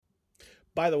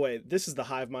By the way, this is the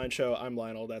Hive Mind Show. I'm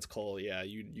Lionel. That's Cole. Yeah,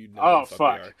 you know Oh, who the fuck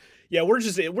fuck. we are. Yeah, we're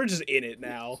just in it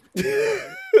now.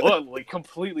 Well, like,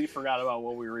 completely forgot about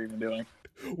what we were even doing.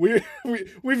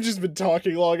 We've just been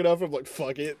talking long enough. I'm like,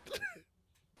 fuck it.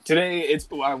 Today,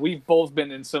 we've both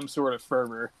been in some sort of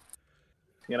fervor.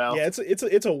 You know? Yeah,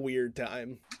 it's a weird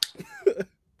time.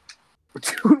 We're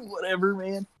doing whatever,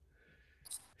 man.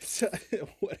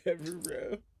 Whatever,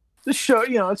 bro. This show,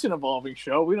 it's an evolving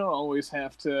show. We don't always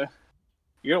have to...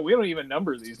 we don't even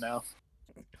number these now.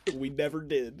 We never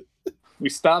did. We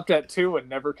stopped at 2 and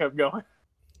never kept going.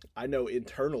 I know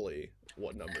internally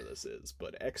what number this is,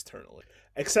 but externally,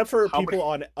 except for people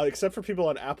on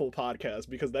Apple Podcasts,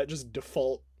 because that just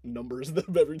default numbers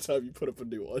them every time you put up a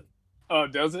new one. Oh,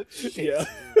 does it? Yeah.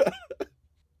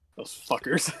 Those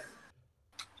fuckers.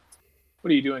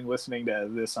 What are you doing listening to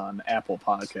this on Apple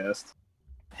Podcasts?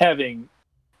 Having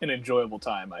an enjoyable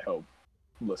time, I hope,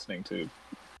 listening to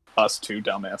us two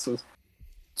dumbasses.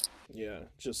 Yeah,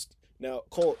 just... Now,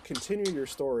 Cole, continue your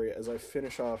story as I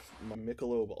finish off my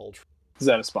Michelob Ultra. Is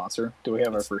that a sponsor? Do we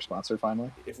have our first sponsor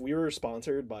finally? If we were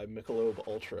sponsored by Michelob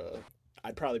Ultra,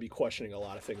 I'd probably be questioning a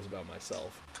lot of things about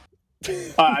myself.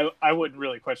 I wouldn't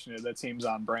really question it. That seems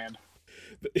on brand.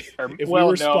 If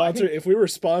we were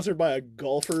sponsored by a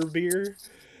golfer beer,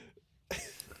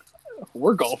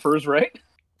 we're golfers, right?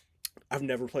 I've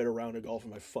never played a round of golf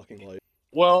in my fucking life.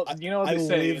 Well, you know what they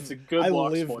say, it's a good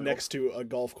block live spoiled. next to a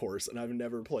golf course, and I've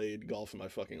never played golf in my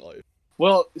fucking life.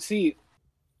 Well, see,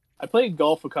 I played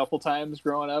golf a couple times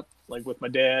growing up, like with my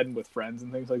dad and with friends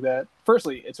and things like that.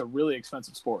 Firstly, it's a really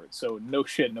expensive sport, so no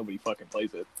shit, nobody fucking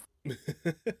plays it.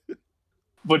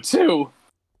 But two,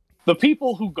 the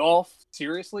people who golf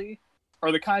seriously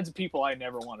are the kinds of people I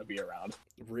never want to be around.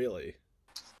 Really?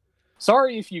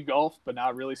 Sorry if you golf, but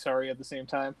not really sorry at the same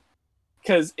time.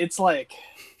 Because it's like...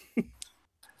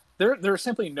 There's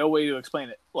simply no way to explain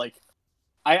it. Like,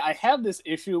 I have this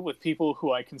issue with people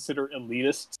who I consider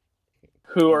elitists,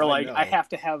 who are like, I have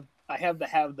to have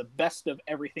the best of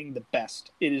everything. The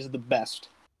best. It is the best.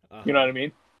 You know what I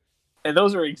mean? And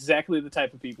those are exactly the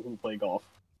type of people who play golf.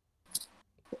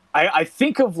 I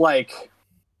think of like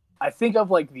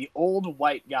the old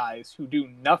white guys who do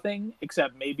nothing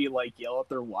except maybe like yell at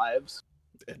their wives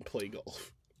and play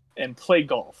golf.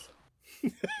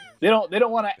 They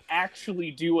don't want to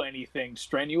actually do anything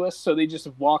strenuous, so they just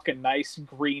walk a nice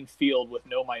green field with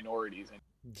no minorities in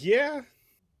it.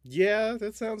 Yeah,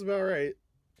 that sounds about right.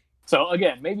 So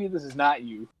again, maybe this is not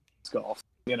you, it's golf.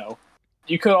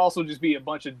 You could also just be a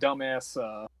bunch of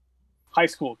dumbass high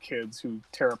school kids who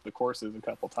tear up the courses a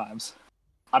couple times.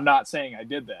 I'm not saying I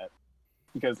did that,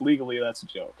 because legally that's a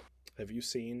joke. Have you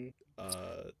seen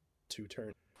Two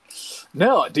Turn?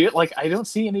 No, dude. Like, I don't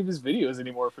see any of his videos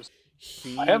anymore.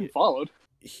 I haven't followed.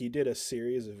 He did a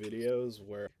series of videos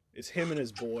where it's him and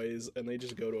his boys, and they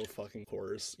just go to a fucking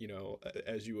course,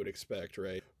 as you would expect,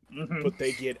 right? Mm-hmm. But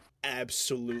they get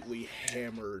absolutely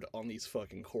hammered on these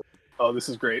fucking courses. Oh, this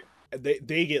is great.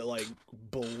 They get, like,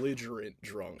 belligerent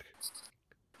drunk.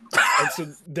 And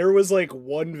so there was, like,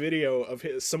 one video of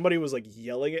somebody was, like,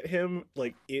 yelling at him,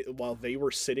 like, while they were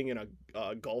sitting in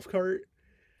a golf cart.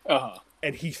 Uh-huh.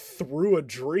 And he threw a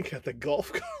drink at the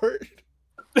golf cart.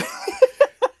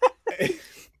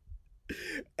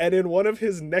 And in one of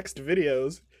his next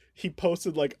videos, he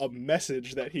posted like a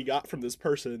message that he got from this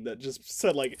person that just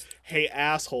said like, "Hey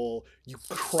asshole, you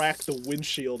cracked the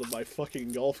windshield of my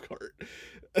fucking golf cart."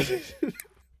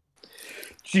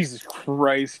 Jesus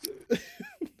Christ.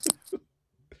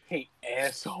 Hey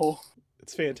asshole.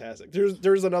 It's fantastic.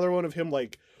 There's another one of him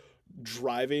like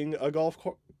driving a golf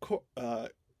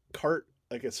cart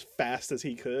like as fast as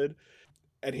he could,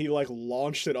 and he like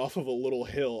launched it off of a little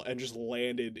hill and just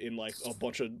landed in like a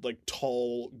bunch of like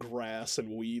tall grass and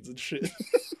weeds and shit.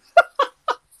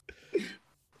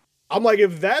 I'm like,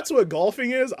 if that's what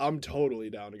golfing is, I'm totally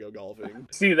down to go golfing.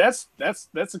 See, that's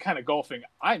the kind of golfing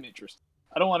I'm interested in.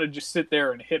 I don't want to just sit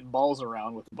there and hit balls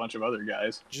around with a bunch of other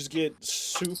guys. Just get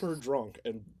super drunk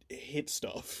and hit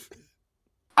stuff.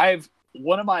 I've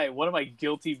one of my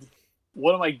guilty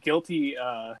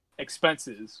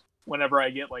expenses whenever I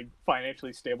get like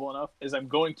financially stable enough is I'm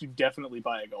going to definitely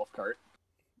buy a golf cart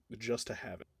just to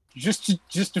have it,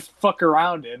 just to fuck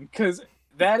around in, because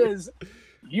that is,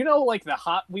 like the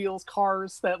Hot Wheels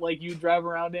cars that like you drive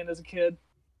around in as a kid.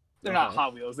 They're not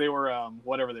Hot Wheels. They were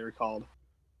whatever they were called,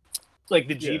 like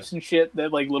the Jeeps and shit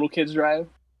that like little kids drive.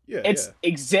 Yeah, it's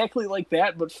exactly like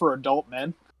that, but for adult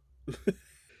men.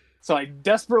 So I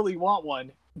desperately want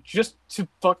one just to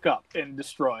fuck up and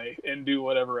destroy and do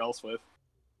whatever else with.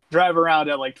 Drive around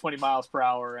at like 20 miles per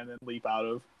hour and then leap out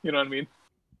of. You know what I mean?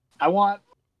 I want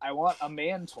I want a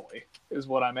man toy, is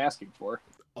what I'm asking for.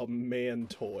 A man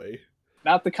toy.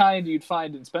 Not the kind you'd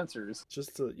find in Spencer's.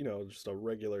 Just a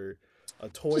regular, a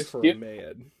toy for a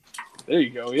man. There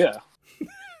you go, yeah.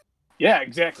 Yeah,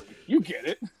 exactly. You get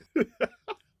it.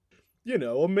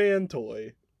 A man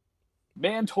toy.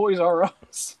 Man Toys R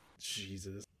Us.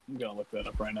 Jesus. I'm gonna look that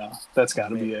up right now. That's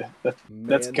gotta be a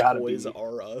that's gotta be Toys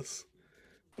R Us.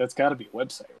 That's gotta be a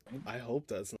website, right? I hope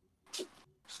that's not.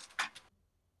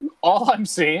 All I'm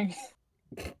seeing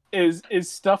is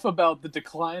stuff about the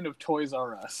decline of Toys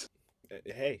R Us.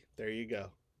 Hey, there you go.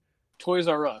 Toys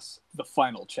R Us, the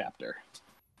final chapter.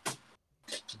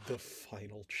 The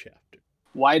final chapter.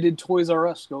 Why did Toys R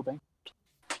Us go bankrupt?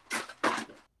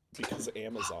 Because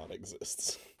Amazon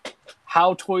exists.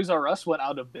 How Toys R Us went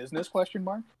out of business? ?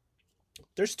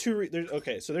 There's two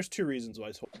reasons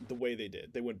why the way they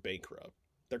did. They went bankrupt.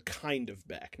 They're kind of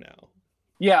back now.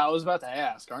 Yeah, I was about to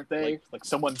ask, aren't they? Like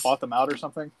someone bought them out or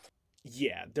something?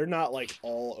 Yeah, they're not like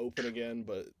all open again,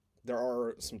 but there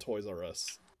are some Toys R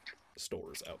Us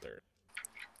stores out there.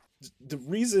 The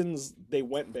reasons they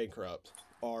went bankrupt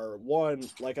are, one,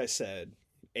 like I said,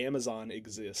 Amazon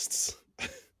exists.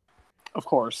 Of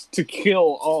course, to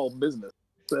kill all business.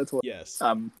 That's what. Yes.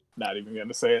 I'm not even going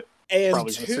to say it. And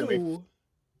two,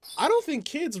 I don't think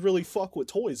kids really fuck with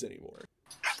toys anymore.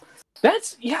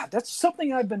 That's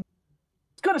something I've been.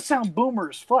 It's gonna sound boomer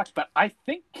as fuck, but I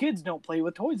think kids don't play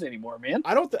with toys anymore, man.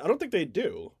 I don't think they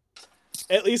do.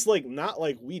 At least, like, not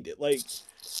like we did. Like,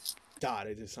 God,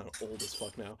 I just sound old as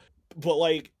fuck now. But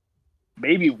like,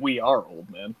 maybe we are old,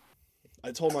 man.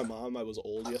 I told my mom I was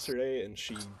old yesterday, and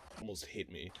she almost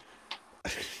hit me.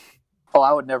 Oh,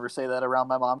 I would never say that around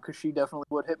my mom, because she definitely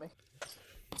would hit me.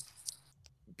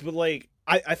 But like,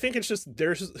 I think it's just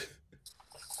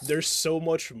there's so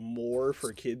much more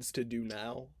for kids to do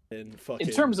now, and fucking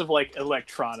in terms of like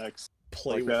electronics,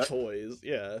 play like with that. Toys,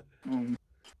 yeah. Mm.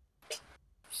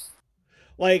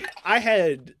 Like I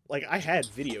had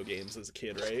video games as a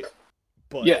kid, right?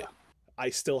 But yeah,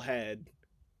 I still had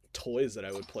toys that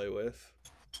I would play with.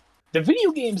 The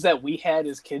video games that we had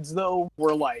as kids, though,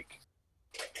 were like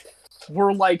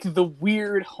the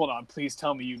weird. Hold on, please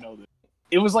tell me you know this.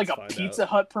 It was like a Pizza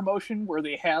Hut promotion where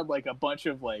they had like a bunch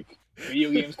of like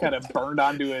video games kind of burned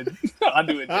onto a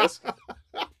disc.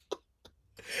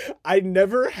 I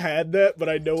never had that, but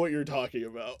I know what you're talking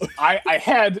about. I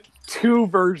had 2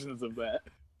 versions of that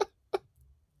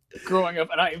growing up,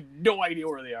 and I have no idea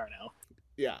where they are now.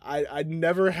 Yeah, I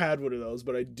never had one of those,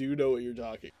 but I do know what you're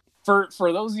talking. For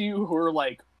those of you who are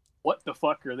like, what the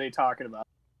fuck are they talking about?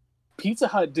 Pizza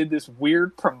Hut did this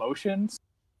weird promotion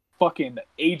fucking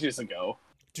ages ago.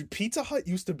 Dude, Pizza Hut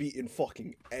used to be in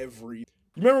fucking every... You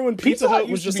remember when Pizza Hut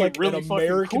was just like really an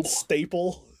American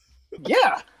staple?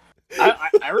 Yeah.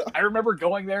 I remember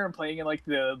going there and playing in like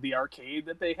the arcade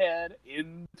that they had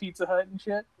in Pizza Hut and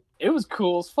shit. It was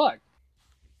cool as fuck.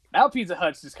 Now Pizza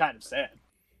Hut's just kind of sad.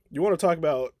 You want to talk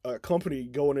about a company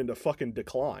going into fucking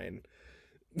decline?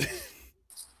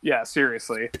 Yeah,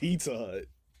 seriously. Pizza Hut.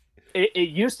 It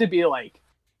used to be like,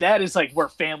 that is like where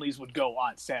families would go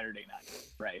on Saturday night,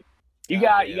 right? You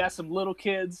got some little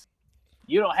kids.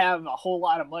 You don't have a whole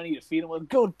lot of money to feed them with.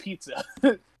 Go to Pizza.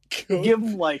 Give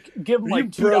them like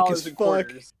 $2 and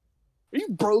quarters. Are you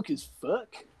broke as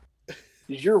fuck?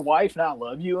 Does your wife not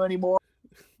love you anymore?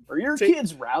 Are your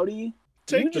kids rowdy?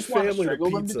 Do you just want to strangle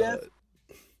them to death?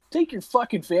 Take your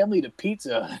fucking family to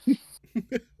Pizza.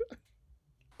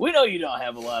 We know you don't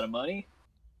have a lot of money.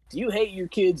 Do you hate your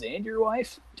kids and your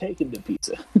wife? Take them to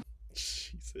Pizza.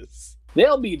 Jesus.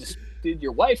 They'll be disgusted.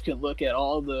 Your wife can look at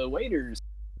all the waiters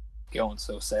going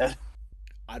so sad.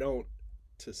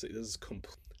 This is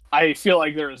complete. I feel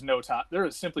like there is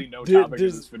simply no topic in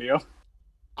this video.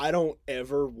 I don't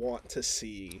ever want to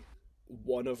see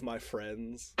one of my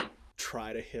friends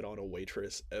try to hit on a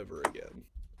waitress ever again.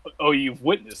 Oh, you've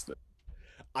witnessed it?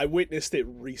 I witnessed it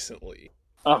recently.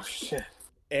 Oh, shit.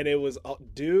 And it was,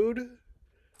 dude,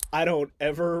 I don't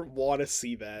ever want to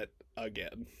see that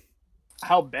again.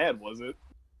 How bad was it?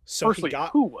 So firstly,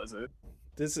 who was it?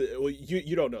 This is, well,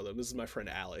 you don't know them. This is my friend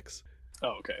Alex.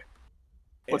 Oh, okay.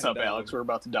 What's up, Alex? We're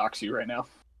about to dox you right now.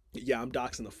 Yeah, I'm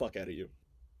doxing the fuck out of you.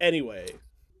 Anyway,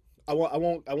 I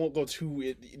won't go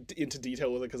too into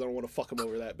detail with it because I don't want to fuck him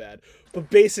over that bad. But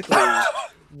basically,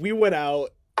 we went out.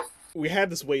 We had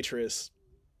this waitress.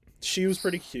 She was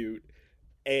pretty cute.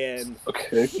 And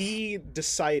he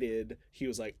decided, he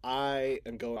was like, I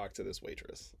am going to talk to this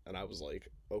waitress. And I was like,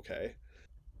 okay.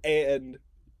 And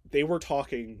they were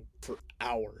talking for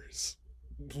hours.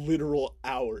 Literal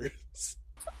hours.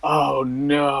 Oh,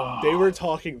 no. They were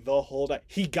talking the whole night.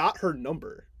 He got her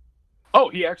number. Oh,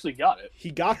 he actually got it.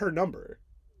 He got her number,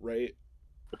 right?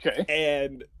 Okay.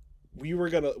 And we were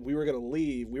gonna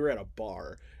leave. We were at a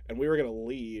bar and we were gonna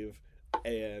leave,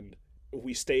 and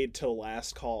we stayed till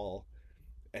last call.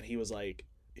 And he was like,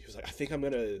 I think I'm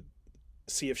gonna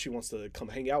see if she wants to come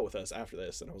hang out with us after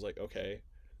this. And I was like, okay.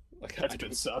 Like, that's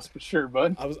good sus, but sure,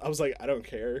 bud. I was like, I don't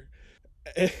care.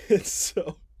 And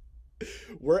so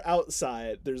we're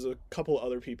outside. There's a couple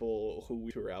other people who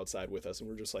are outside with us, and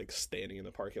we're just like standing in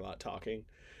the parking lot talking.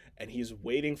 And he's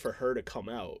waiting for her to come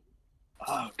out.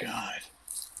 Oh God.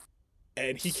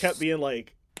 And he kept being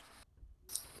like,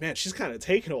 man, she's kind of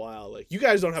taking a while. Like, you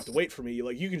guys don't have to wait for me.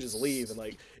 Like, you can just leave. And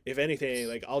like, if anything,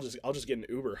 like, I'll just get an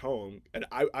Uber home. And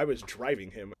I was driving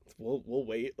him. We'll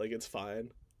wait. Like, it's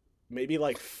fine. Maybe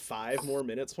like 5 more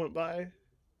minutes went by,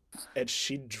 and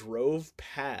she drove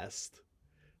past,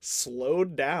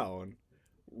 slowed down,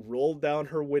 rolled down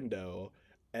her window,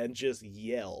 and just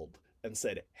yelled and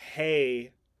said,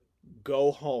 "Hey,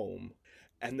 go home,"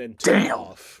 and then took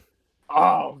off.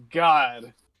 Oh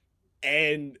God.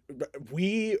 And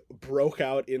we broke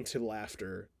out into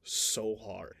laughter so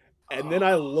hard. And then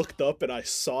I looked up and I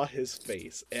saw his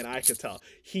face, and I could tell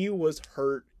he was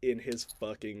hurt in his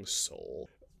fucking soul.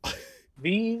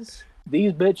 These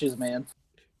bitches, man.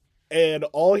 And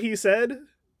all he said,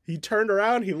 he turned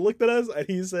around, he looked at us, and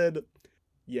he said,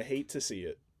 "You hate to see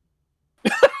it."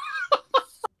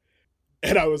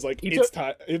 And I was like, it's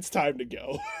time to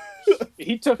go.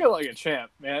 He took it like a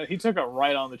champ, man. He took it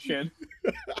right on the chin.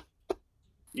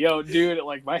 Yo, dude,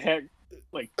 like, my head,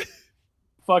 like,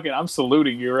 fucking, I'm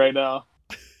saluting you right now.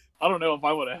 I don't know if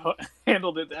I would have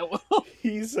handled it that well.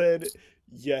 He said,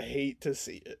 "You hate to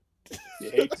see it."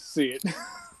 You hate to see it.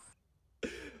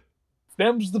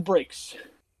 Them's the breaks.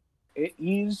 It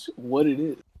is what it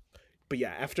is. But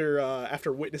yeah,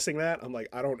 after witnessing that, I'm like,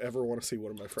 I don't ever want to see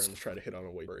one of my friends try to hit on a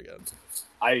waiter again.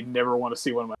 I never want to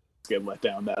see one of my friends get let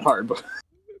down that hard. But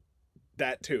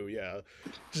that too, yeah.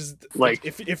 Just like,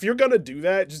 if you're gonna do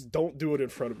that, just don't do it in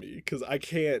front of me, because I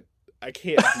can't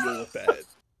deal with that.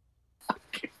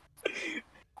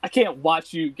 I can't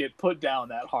watch you get put down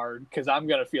that hard, because I'm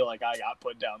gonna feel like I got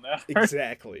put down that hard.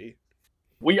 Exactly.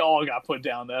 We all got put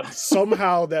down that hard.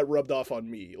 Somehow that rubbed off on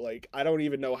me. Like, I don't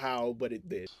even know how, but it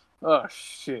did. Oh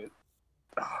shit.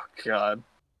 Oh God.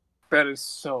 That is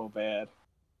so bad.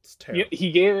 It's terrible.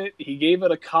 He gave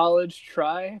it a college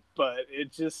try, but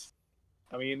it just,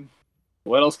 I mean,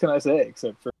 what else can I say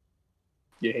except for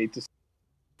you hate to see.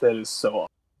 That is so awful.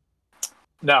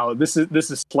 Now, this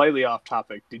is slightly off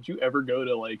topic. Did you ever go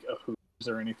to like a Hooters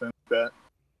or anything like that?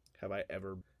 Have I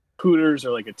ever? Hooters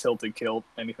or like a Tilted Kilt,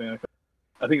 anything like that?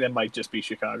 I think that might just be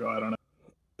Chicago. I don't know.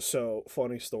 So,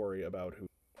 funny story about Hooters.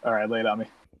 All right, lay it on me.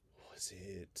 Was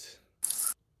it?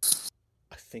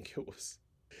 I think it was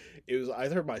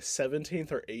either my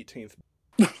 17th or 18th.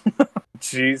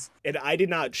 Jeez. And I did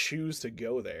not choose to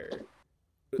go there.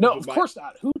 No, of course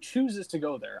not. Who chooses to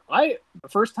go there? The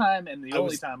first time and the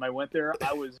only time I went there,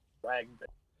 I was dragged by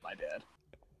my dad.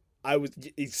 I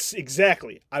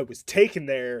was taken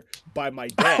there by my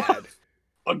dad.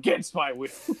 Against my will.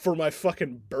 For my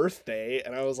fucking birthday,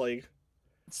 and I was like,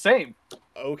 same.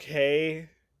 Okay.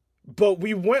 But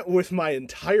we went with my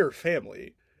entire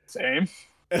family. Same.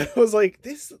 And I was like,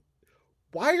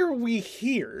 why are we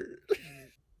here?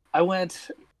 I went,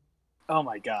 oh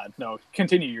my God. No,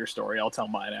 continue your story. I'll tell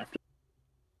mine after.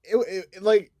 It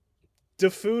like, the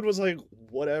food was like,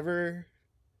 whatever,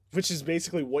 which is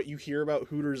basically what you hear about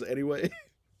Hooters anyway.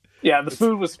 Yeah, the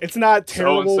food was... It's not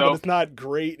terrible, but it's not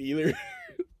great either.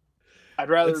 I'd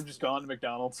rather have just gone to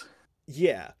McDonald's.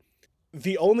 Yeah.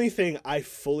 The only thing I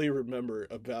fully remember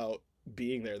about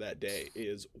being there that day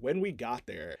is when we got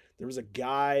there was a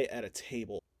guy at a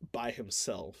table by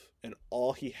himself, and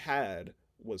all he had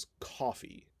was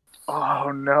coffee.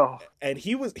 Oh no. And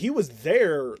he was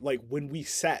there like when we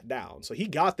sat down. So he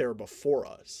got there before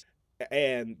us.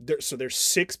 And there's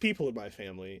 6 people in my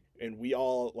family, and we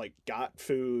all like got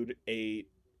food, ate,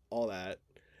 all that.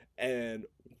 And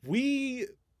we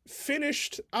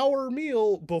finished our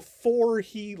meal before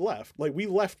he left. Like, we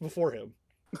left before him.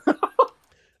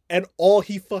 And all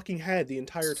he fucking had the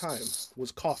entire time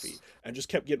was coffee, and just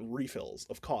kept getting refills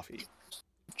of coffee.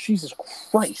 Jesus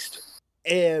Christ.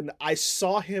 And I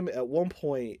saw him at one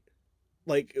point,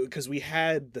 like, because we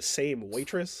had the same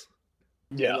waitress.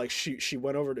 Yeah. And, like, she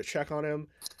went over to check on him,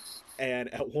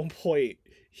 and at one point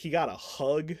he got a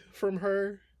hug from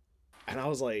her, and I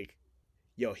was like,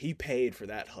 yo, he paid for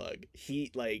that hug.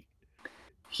 He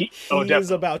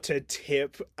is about to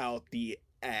tip out the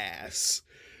ass.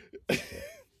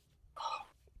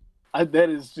 That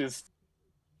is just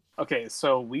okay.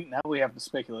 So now we have to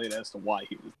speculate as to why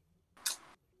he was.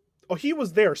 Oh, he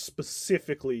was there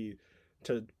specifically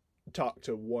to talk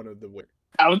to one of the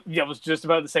I was just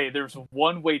about to say there's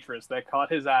one waitress that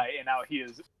caught his eye, and now he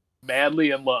is madly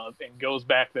in love and goes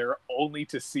back there only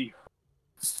to see her.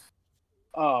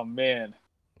 Oh man,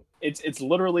 it's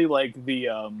literally like the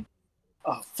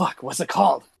what's it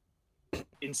called?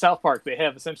 In South Park, they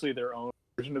have essentially their own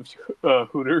version of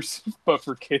Hooters, but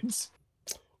for kids.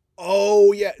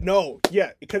 Oh yeah, no,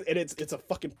 yeah, because it's a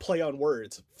fucking play on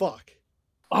words. Fuck.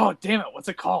 Oh damn it, what's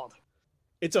it called?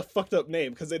 It's a fucked up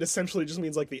name because it essentially just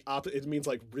means like the opposite. It means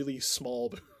like really small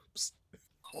boobs.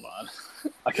 Hold on,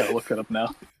 I gotta look it up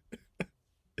now.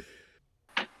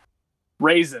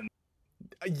 Raisin.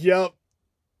 Yep.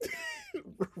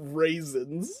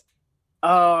 Raisins.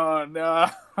 Oh no.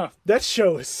 That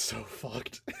show is so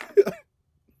fucked.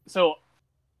 So,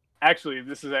 actually,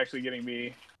 this is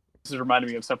reminding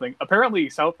me of something. Apparently,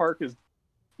 South Park is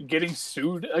getting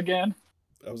sued again.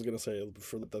 I was gonna say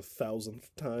for the 1,000th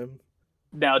time.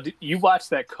 Now, you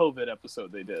watched that COVID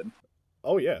episode they did?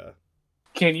 Oh yeah.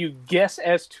 Can you guess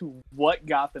as to what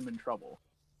got them in trouble?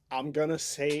 I'm gonna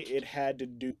say it had to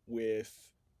do with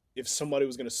if somebody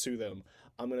was gonna sue them.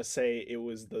 I'm gonna say it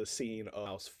was the scene of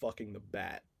Mouse fucking the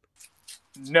bat.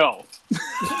 No.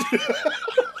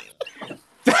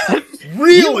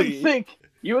 Really?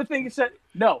 You would think it's that.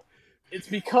 No, it's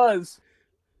because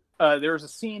there's a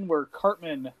scene where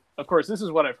Cartman. Of course, this is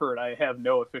what I've heard. I have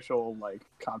no official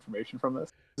confirmation from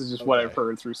this. This is just what I've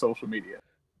heard through social media.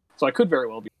 So I could very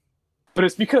well be. But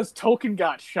it's because Token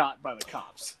got shot by the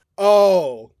cops.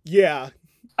 Oh, yeah.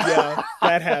 Yeah,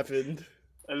 that happened.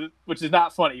 Which is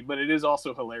not funny, but it is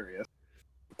also hilarious.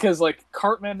 Because,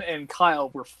 Cartman and Kyle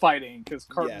were fighting because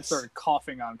Cartman started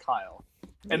coughing on Kyle.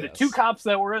 And the two cops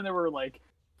that were in there were like,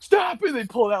 stop! And they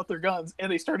pulled out their guns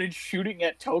and they started shooting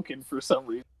at Token for some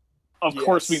reason. Of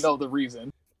course we know the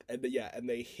reason. And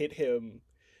they hit him.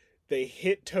 They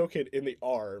hit Token in the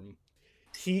arm.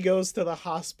 He goes to the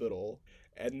hospital.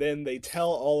 And then they tell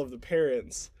all of the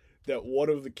parents that one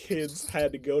of the kids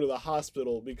had to go to the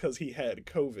hospital because he had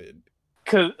COVID.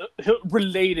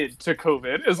 Related to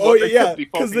COVID is what they could be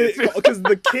because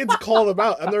the kids call them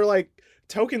out and they're like,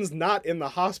 Token's not in the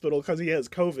hospital because he has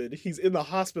COVID. He's in the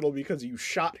hospital because you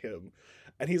shot him.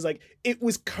 And he's like, it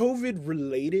was COVID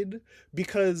related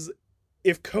because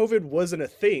if COVID wasn't a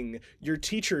thing, your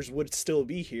teachers would still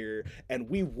be here and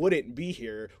we wouldn't be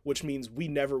here, which means we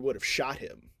never would have shot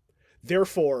him.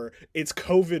 Therefore, it's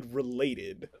COVID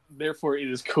related. Therefore, it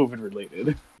is COVID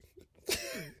related.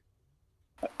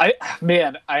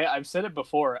 I've said it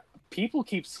before. People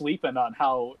keep sleeping on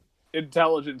how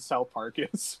intelligent South Park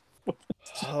is.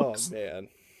 Oh man,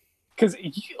 because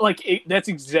that's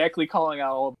exactly calling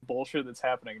out all the bullshit that's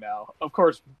happening now. Of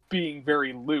course, being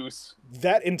very loose.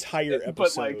 That entire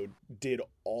episode did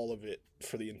all of it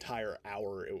for the entire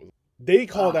hour. They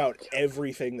called out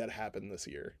everything that happened this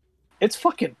year. It's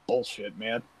fucking bullshit,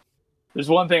 man. There's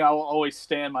one thing I will always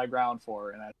stand my ground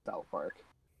for, and that's South Park.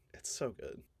 It's so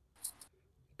good.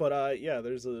 But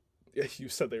you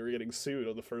said they were getting sued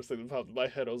on the first thing that popped in my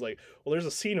head. I was like, well, there's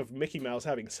a scene of Mickey Mouse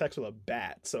having sex with a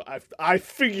bat. So I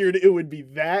figured it would be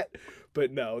that, but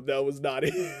no, that was not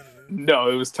it. No,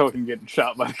 it was Token getting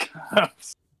shot by the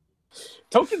cops.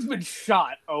 Token's been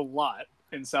shot a lot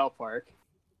in South Park.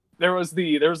 There was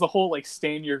the whole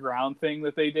stand your ground thing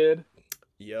that they did.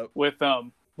 Yep. With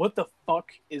what the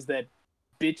fuck is that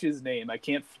bitch's name? I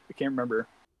can't remember.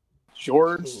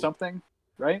 George something,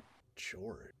 right?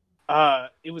 George.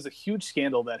 It was a huge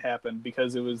scandal that happened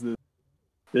because it was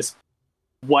this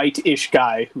white-ish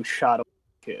guy who shot a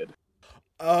kid.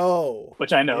 Oh.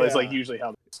 Which I know is usually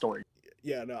how the story.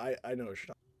 Yeah, no, I know.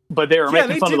 But they were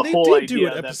making fun of the whole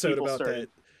idea that people about started.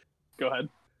 That. Go ahead.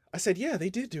 I said, yeah, they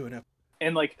did do an episode.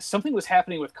 And something was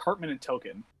happening with Cartman and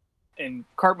Token. And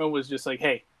Cartman was just like,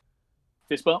 hey,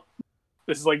 fist bump.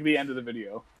 This is the end of the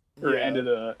video. Or end of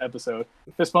the episode.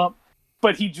 Fist bump.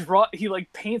 But he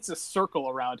paints a circle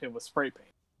around him with spray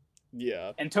paint.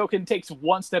 Yeah. And Token takes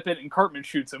one step in and Cartman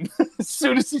shoots him as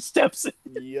soon as he steps in.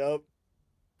 Yep.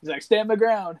 He's like, stand my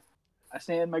ground. I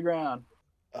stand my ground.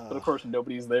 But of course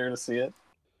nobody's there to see it.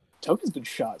 Token's been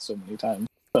shot so many times.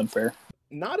 It's unfair.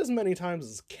 Not as many times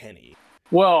as Kenny.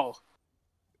 Well,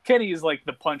 Kenny is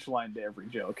the punchline to every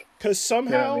joke. Because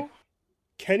somehow,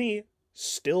 Kenny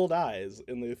still dies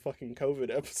in the fucking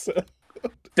COVID episode.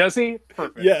 Does he?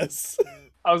 Perfect. Yes.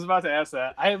 I was about to ask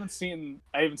that. I haven't seen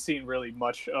really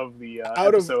much of the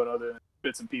episode other than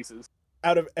bits and pieces.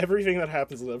 Out of everything that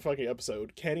happens in that fucking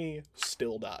episode, Kenny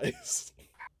still dies.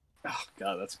 Oh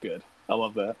god, that's good. I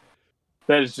love that.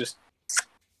 That is just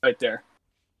right there.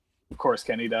 Of course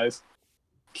Kenny dies.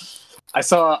 I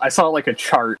saw a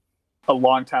chart a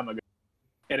long time ago,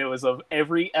 and it was of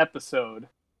every episode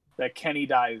that Kenny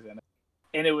dies in it.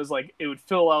 And it was like, it would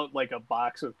fill out like a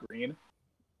box with green.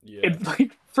 Yeah. And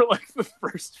like for like the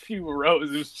first few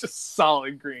rows, it was just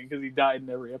solid green because he died in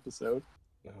every episode.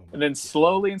 Oh And then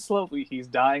slowly and slowly, he's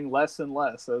dying less and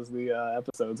less as the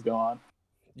episodes go on.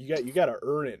 You got to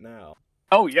earn it now.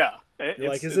 Oh yeah,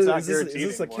 Like, is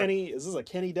this a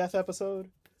Kenny death episode?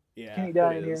 Yeah, Kenny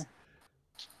dying here.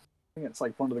 I think it's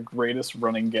like one of the greatest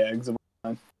running gags of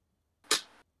all time.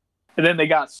 And then they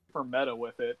got super meta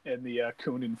with it in the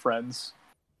Coon and Friends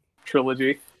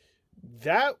trilogy.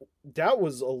 That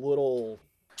was a little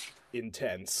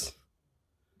intense.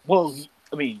 Well,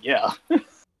 I mean, yeah.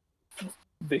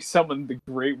 They summoned the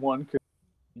Great One.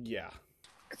 Yeah.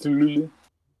 Cthulhu.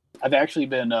 I've actually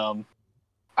been, I'm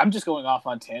just going off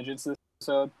on tangents this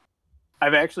episode.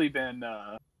 I've actually been,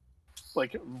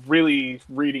 like, really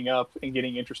reading up and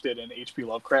getting interested in H.P.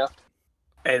 Lovecraft.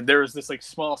 And there was this, like,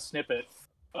 small snippet,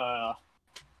 like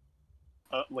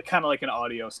kind of like an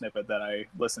audio snippet that I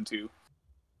listened to,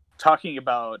 talking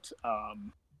about, I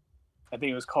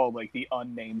think it was called, like, The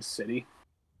Unnamed City.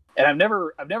 And I've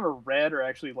never read or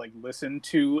actually like listened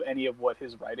to any of what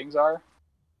his writings are.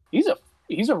 He's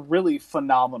a really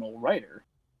phenomenal writer,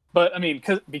 but I mean,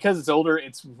 because it's older,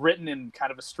 it's written in kind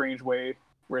of a strange way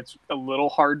where it's a little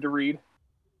hard to read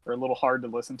or a little hard to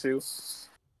listen to.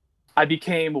 I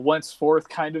became once forth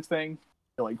kind of thing.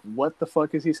 Like, what the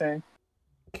fuck is he saying?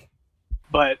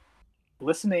 But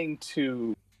listening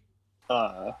to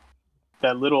that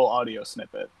little audio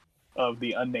snippet of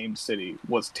The Unnamed City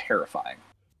was terrifying.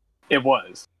 It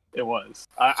was.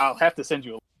 I'll have to send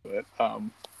you a link to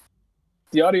it.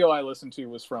 The audio I listened to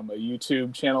was from a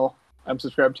YouTube channel I'm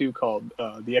subscribed to called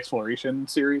the Exploration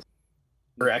series.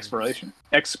 Or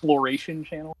Exploration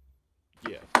channel.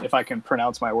 Yeah. If I can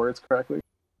pronounce my words correctly.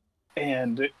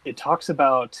 And it talks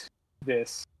about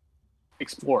this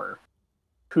explorer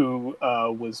who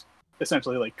was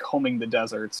essentially like combing the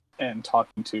deserts and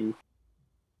talking to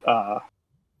damn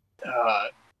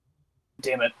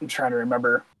it, I'm trying to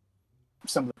remember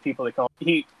some of the people they call.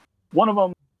 One of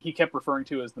them he kept referring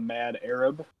to as the Mad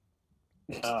Arab.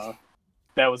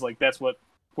 That's what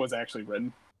was actually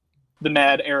written. The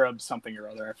Mad Arab something or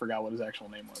other. I forgot what his actual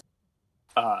name was.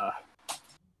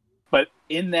 But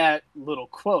in that little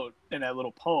quote, in that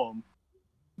little poem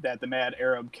that the Mad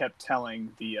Arab kept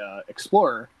telling the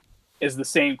explorer is the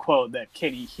same quote that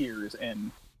Kenny hears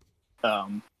in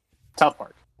South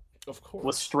Park. Of course.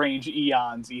 With strange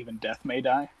eons, even death may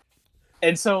die.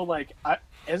 And so, like,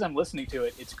 as I'm listening to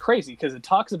it, it's crazy because it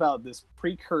talks about this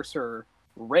precursor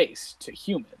race to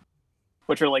human,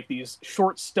 which are like these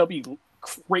short, stubby,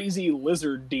 crazy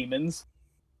lizard demons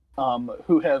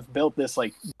who have built this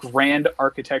like grand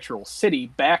architectural city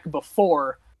back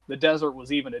before the desert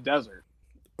was even a desert.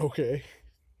 Okay.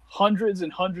 Hundreds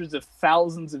and hundreds of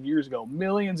thousands of years ago,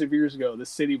 millions of years ago, the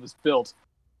city was built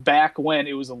back when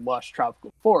it was a lush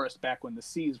tropical forest, back when the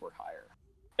seas were higher.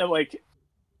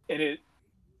 And it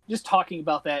just talking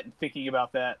about that and thinking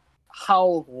about that,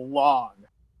 how long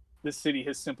the city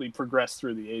has simply progressed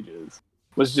through the ages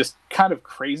was just kind of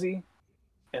crazy.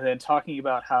 And then talking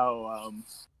about how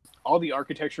all the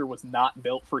architecture was not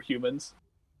built for humans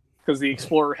because the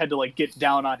explorer had to like get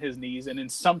down on his knees and then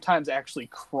sometimes actually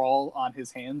crawl on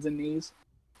his hands and knees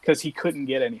because he couldn't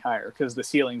get any higher because the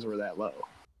ceilings were that low.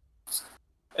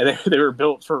 And they were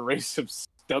built for a race of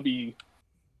stubby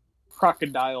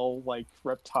crocodile-like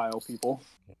reptile people.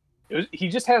 He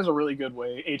just has a really good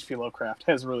way, H.P. Lovecraft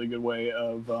has a really good way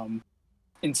of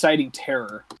inciting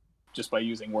terror just by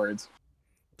using words.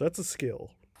 That's a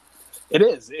skill. It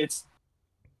is. It's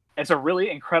a really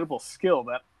incredible skill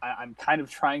that I'm kind of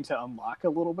trying to unlock a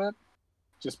little bit,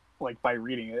 just like by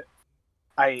reading it.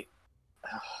 I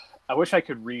wish I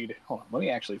could read. Hold on, let me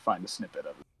actually find a snippet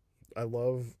of it. I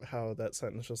love how that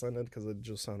sentence just ended because it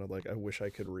just sounded like I wish I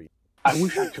could read. I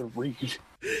wish I could read.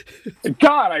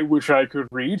 God, I wish I could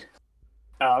read.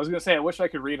 I was gonna say I wish I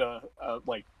could read a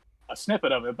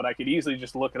snippet of it, but I could easily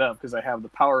just look it up because I have the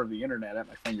power of the internet at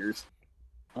my fingers.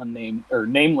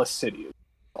 Nameless City is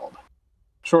called.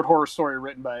 Short horror story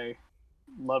written by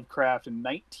Lovecraft in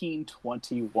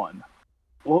 1921.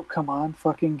 Well, come on,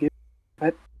 fucking get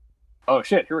it. Oh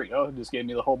shit, here we go. It just gave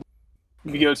me the whole book.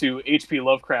 If you go to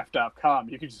hplovecraft.com,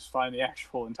 you can just find the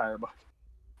actual entire book.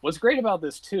 What's great about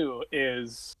this too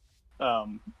is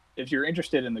if you're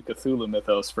interested in the Cthulhu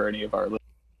mythos for any of our listeners,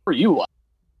 or you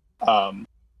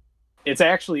it's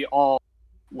actually all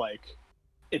like,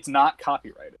 it's not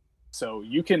copyrighted. So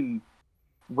you can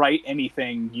write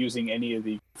anything using any of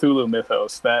the Cthulhu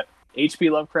mythos that H.P.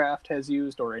 Lovecraft has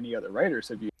used or any other writers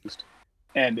have used,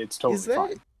 and it's totally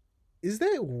fine. Is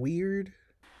that weird?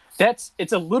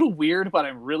 It's a little weird, but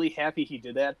I'm really happy he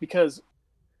did that, because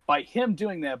by him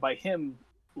doing that, by him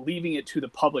leaving it to the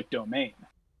public domain,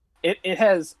 it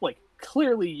has, like,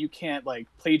 clearly you can't, like,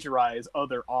 plagiarize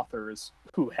other authors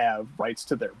who have rights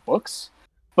to their books,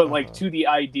 but like to the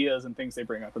ideas and things they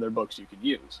bring up for their books you can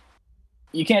use.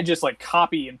 You can't just like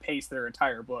copy and paste their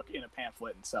entire book in a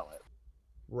pamphlet and sell it.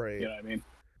 Right. You know what I mean?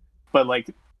 But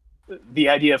like the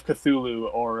idea of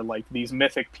Cthulhu, or like these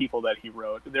mythic people that he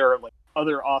wrote, there are like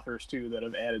other authors too that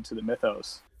have added to the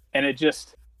mythos, and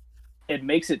it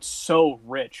makes it so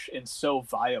rich and so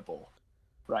viable,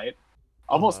 right?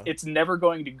 Almost it's never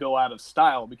going to go out of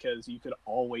style because you could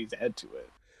always add to it.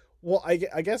 Well, I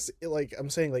guess, like,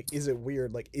 I'm saying, like, is it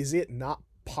weird? Like, is it not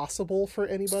possible for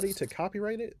anybody to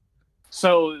copyright it?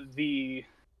 So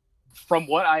from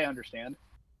what I understand,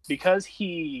 because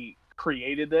he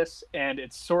created this and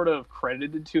it's sort of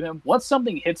credited to him, once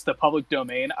something hits the public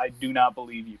domain, I do not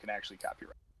believe you can actually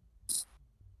copyright it.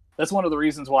 That's one of the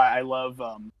reasons why I love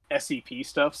SCP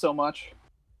stuff so much.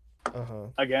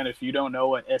 Again, if you don't know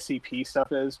what SCP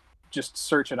stuff is, just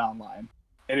search it online.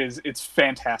 It's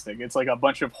fantastic. It's like a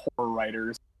bunch of horror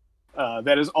writers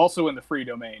that is also in the free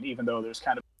domain, even though there's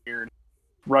kind of a weird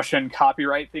Russian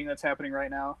copyright thing that's happening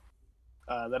right now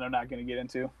that I'm not going to get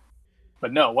into.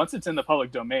 But no, once it's in the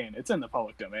public domain, it's in the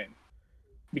public domain.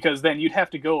 Because then you'd have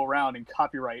to go around and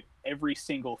copyright every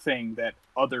single thing that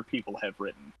other people have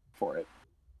written for it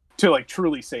to like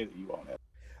truly say that you own it.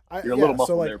 You're a little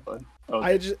muffled there, bud.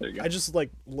 Okay, I just like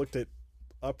looked it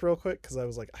up real quick because I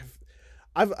was like,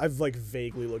 I've like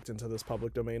vaguely looked into this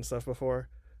public domain stuff before.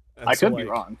 And I could be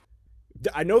wrong.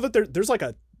 I know that there's like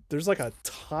a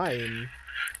time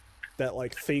that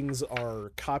like things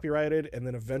are copyrighted, and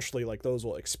then eventually like those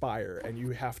will expire, and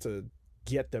you have to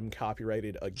get them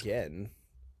copyrighted again.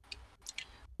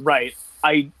 Right.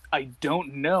 I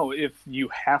don't know if you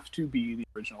have to be the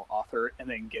original author and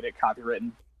then get it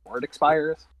copywritten before it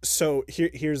expires. So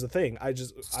here's the thing. I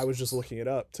was just looking it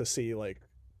up to see like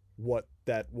what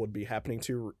that would be happening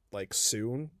to like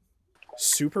soon.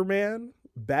 Superman,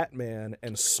 Batman,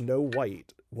 and Snow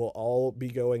White will all be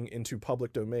going into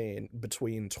public domain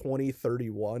between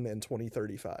 2031 and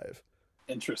 2035.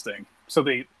 Interesting. So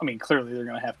clearly they're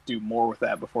going to have to do more with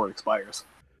that before it expires.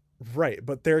 Right,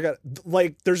 but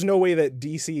there's no way that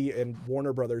DC and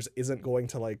Warner Brothers isn't going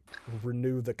to like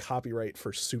renew the copyright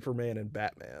for Superman and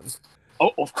Batman. Oh,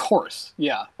 of course.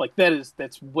 Yeah. Like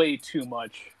that's way too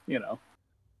much, you know.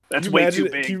 That's way too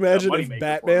big. Can you imagine if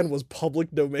Batman was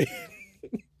public domain?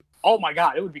 Oh my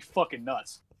god, it would be fucking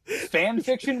nuts. Fan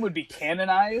fiction would be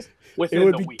canonized within the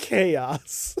week. It would be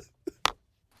chaos.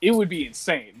 It would be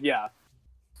insane, yeah.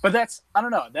 But I don't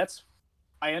know,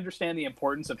 I understand the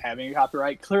importance of having a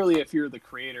copyright. Clearly, if you're the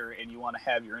creator and you want to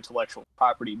have your intellectual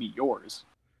property be yours,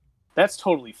 that's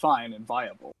totally fine and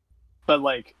viable. But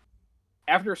like,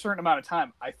 after a certain amount of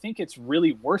time, I think it's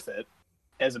really worth it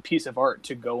as a piece of art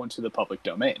to go into the public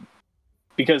domain,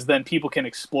 because then people can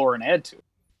explore and add to it.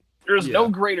 There's no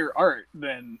greater art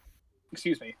than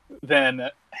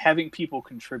having people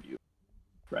contribute,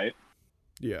 right?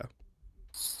 Yeah.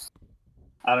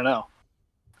 I don't know.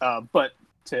 But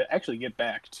to actually get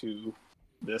back to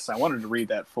this, I wanted to read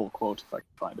that full quote if I can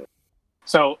find it.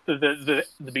 So the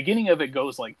beginning of it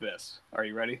goes like this. Are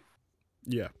you ready?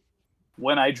 Yeah.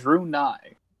 When I drew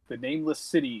nigh the nameless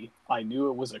city, I knew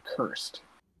it was accursed.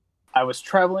 I was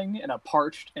traveling in a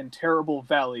parched and terrible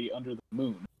valley under the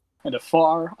moon, and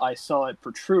afar I saw it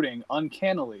protruding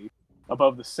uncannily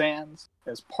above the sands,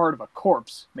 as part of a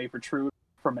corpse may protrude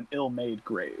from an ill-made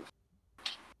grave.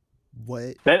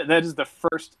 What? That is the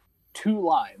first 2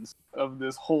 lines of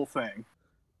this whole thing.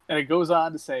 And it goes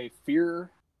on to say, Fear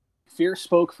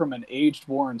spoke from an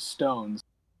age-worn stones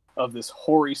of this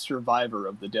hoary survivor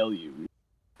of the deluge,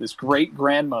 this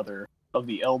great-grandmother of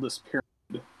the eldest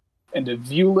pyramid, and a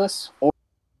viewless orb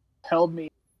held me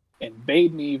and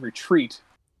bade me retreat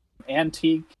from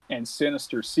antique and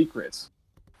sinister secrets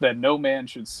that no man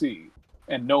should see,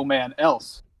 and no man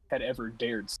else had ever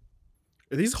dared see.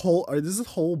 Is this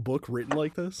whole book written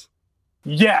like this?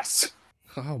 Yes!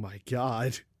 Oh my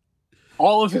god.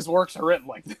 All of his works are written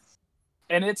like this.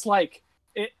 And it's like,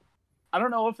 I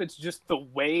don't know if it's just the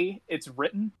way it's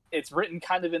written. It's written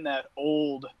kind of in that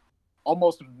old,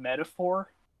 almost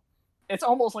metaphor. It's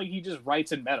almost like he just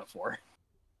writes in metaphor.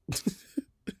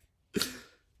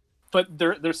 But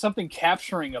there's something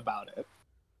capturing about it.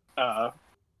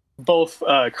 Both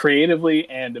creatively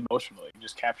and emotionally,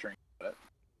 just capturing it.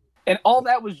 And all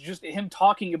that was just him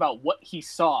talking about what he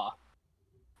saw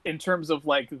in terms of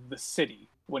like the city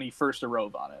when he first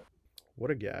arose on it.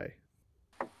 What a guy.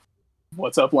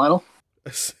 What's up, Lionel?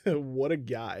 What a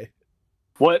guy.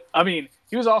 What I mean,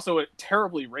 he was also a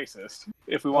terribly racist.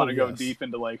 If we want to go yes. deep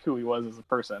into like who he was as a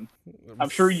person, I'm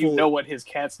sure you know what his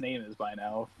cat's name is by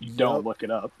now. If you don't look it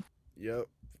up. Yep.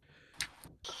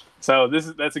 So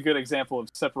that's a good example of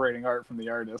separating art from the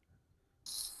artist.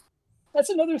 That's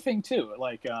another thing too.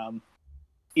 Like,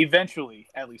 eventually,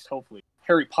 at least hopefully,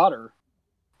 Harry Potter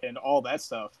and all that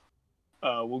stuff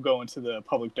will go into the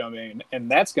public domain, and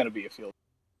that's going to be a field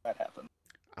that happens.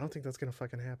 I don't think that's going to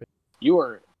fucking happen. You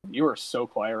are so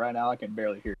quiet right now. I can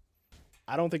barely hear you.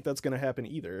 I don't think that's going to happen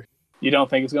either. You don't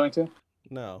think it's going to?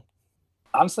 No.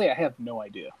 Honestly, I have no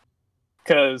idea.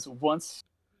 Because once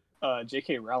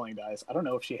J.K. Rowling dies, I don't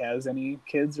know if she has any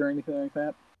kids or anything like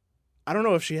that. I don't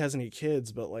know if she has any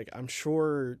kids, but like I'm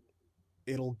sure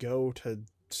it'll go to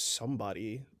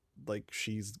somebody. Like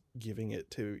she's giving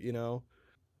it to, you know?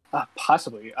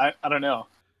 Possibly. I don't know.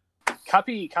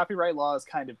 Copyright laws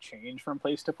kind of change from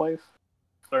place to place.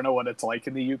 I don't know what it's like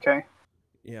in the UK.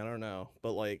 Yeah, I don't know,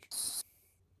 but like,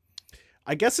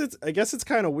 I guess it's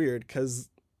kind of weird because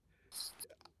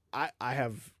I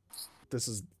have, this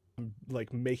is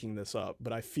like making this up,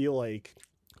 but I feel like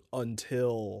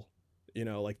until, you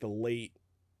know, like the late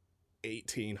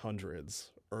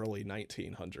 1800s, early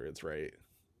 1900s, right?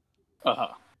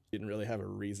 Didn't really have a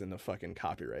reason to fucking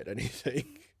copyright anything.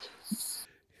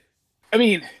 I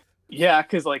mean, yeah,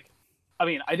 because like, I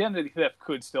mean, identity theft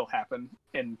could still happen,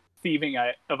 and thieving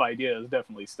of ideas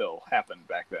definitely still happened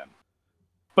back then.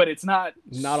 But it's not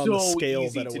on the scale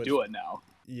easy that it to would do it now.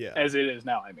 Yeah, as it is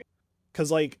now. I mean,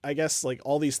 because like I guess like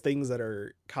all these things that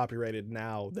are copyrighted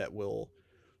now that will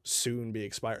soon be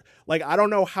expired. Like I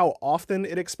don't know how often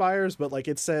it expires, but like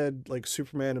it said like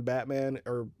Superman and Batman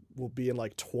will be in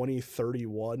like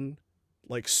 2031.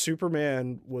 Like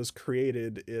Superman was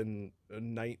created in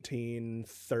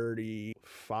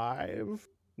 1935.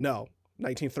 No,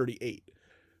 1938.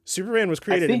 Superman was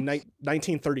created in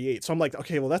 1938. So I'm like,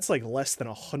 okay, well that's like less than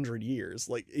 100 years.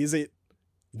 Like,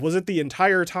 was it the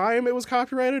entire time it was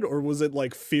copyrighted, or was it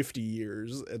like 50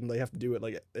 years and they have to do it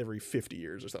like every 50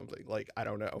 years or something? Like, I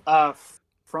don't know.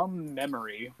 From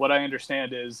memory, what I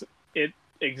understand is it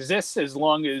exists as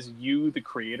long as you, the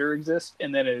creator, exist,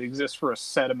 and then it exists for a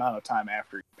set amount of time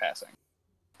after your passing.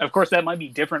 Of course, that might be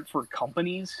different for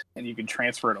companies, and you can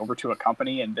transfer it over to a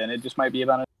company, and then it just might be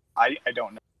about it. I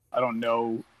don't know. I don't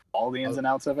know all the ins and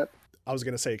outs of it. I was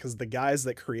gonna say, because the guys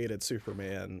that created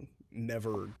Superman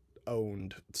never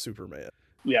owned Superman.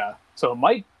 Yeah, so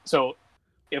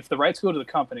if the rights go to the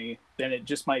company, then it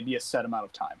just might be a set amount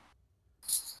of time.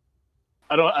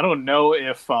 I don't know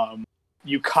if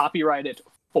you copyright it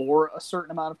for a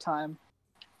certain amount of time,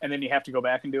 and then you have to go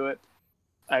back and do it.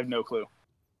 I have no clue.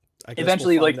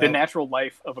 Eventually, like the natural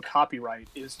life of a copyright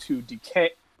is to decay.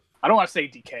 I don't want to say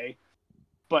decay,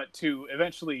 but to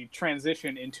eventually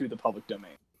transition into the public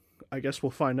domain. I guess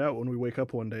we'll find out when we wake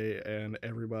up one day and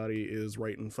everybody is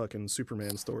writing fucking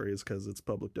Superman stories because it's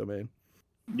public domain.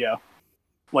 Yeah.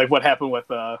 Like what happened with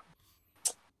the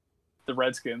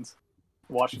Redskins,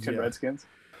 Washington Redskins.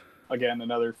 Again,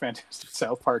 another fantastic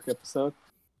South Park episode.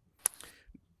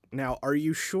 Now, are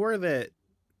you sure that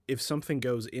if something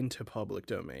goes into public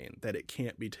domain, that it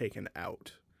can't be taken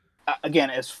out? Again,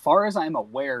 as far as I'm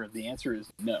aware, the answer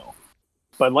is no.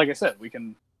 But like I said, we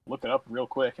can look it up real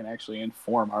quick and actually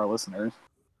inform our listeners.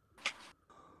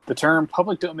 The term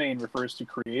public domain refers to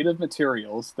creative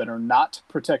materials that are not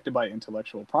protected by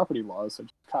intellectual property laws, such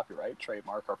as copyright,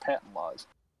 trademark, or patent laws.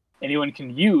 Anyone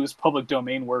can use public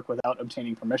domain work without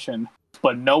obtaining permission,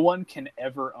 but no one can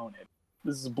ever own it.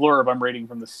 This is a blurb I'm reading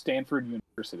from the Stanford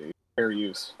University. Fair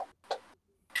use.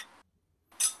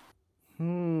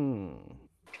 An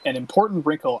important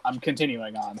wrinkle, I'm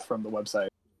continuing on from the website.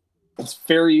 It's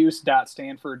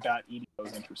fairuse.stanford.edu I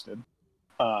was interested.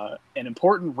 An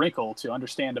important wrinkle to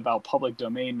understand about public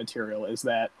domain material is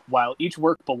that while each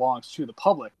work belongs to the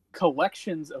public,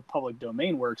 collections of public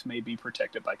domain works may be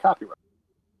protected by copyright.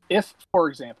 If, for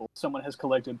example, someone has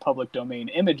collected public domain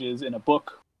images in a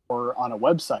book or on a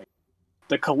website,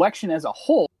 the collection as a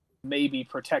whole may be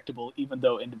protectable even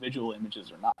though individual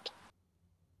images are not.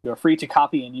 You are free to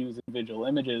copy and use individual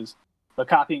images, but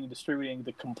copying and distributing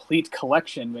the complete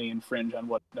collection may infringe on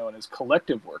what is known as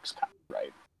collective works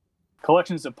copyright.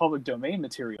 Collections of public domain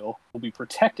material will be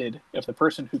protected if the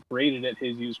person who created it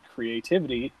has used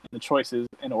creativity in the choices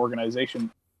and organization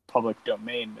of public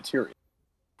domain material.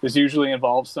 This usually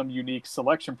involves some unique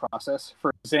selection process.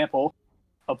 For example,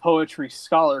 a poetry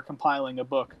scholar compiling a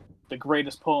book, The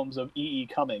Greatest Poems of E. E.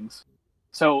 Cummings.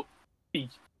 So,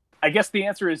 I guess the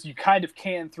answer is you kind of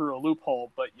can through a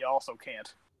loophole, but you also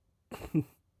can't.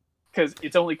 Because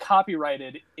it's only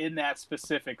copyrighted in that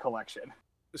specific collection.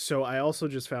 So I also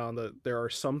just found that there are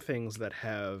some things that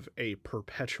have a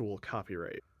perpetual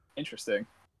copyright. Interesting.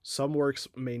 Some works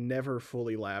may never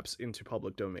fully lapse into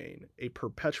public domain. A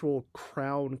perpetual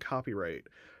crown copyright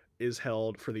is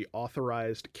held for the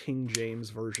authorized King James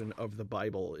version of the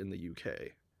Bible in the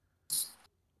UK.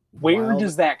 Where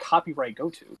does that copyright go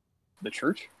to? The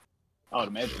church? I would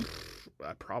imagine.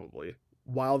 Probably.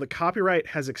 While the copyright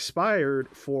has expired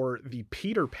for the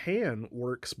Peter Pan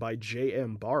works by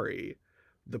J.M. Barrie,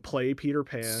 the play Peter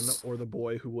Pan or the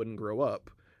Boy Who Wouldn't Grow Up,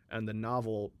 and the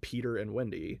novel Peter and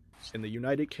Wendy, in the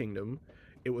United Kingdom,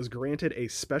 it was granted a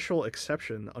special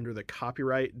exception under the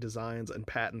Copyright Designs and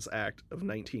Patents Act of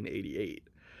 1988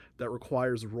 that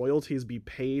requires royalties be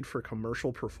paid for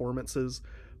commercial performances,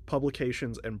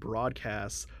 publications, and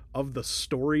broadcasts of the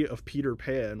story of Peter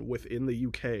Pan within the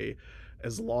UK,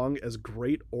 as long as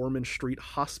Great Ormond Street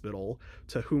Hospital,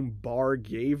 to whom Barr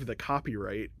gave the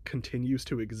copyright, continues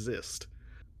to exist.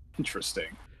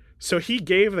 Interesting. So he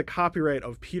gave the copyright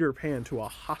of Peter Pan to a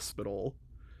hospital.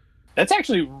 That's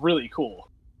actually really cool.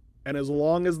 And as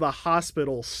long as the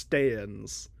hospital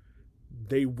stands,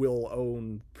 they will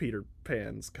own Peter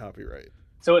Pan's copyright.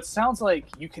 So it sounds like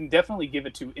you can definitely give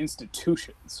it to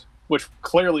institutions, which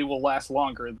clearly will last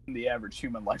longer than the average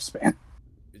human lifespan.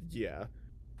 Yeah.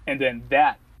 And then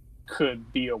that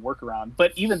could be a workaround.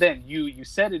 But even then, you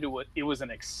said it was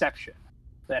an exception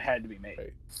that had to be made.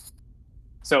 Right.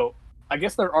 So I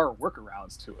guess there are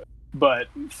workarounds to it. But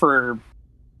for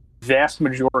vast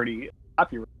majority of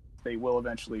copyrights, they will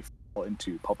eventually fall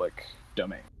into public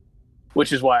domain.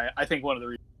 Which is why I think one of the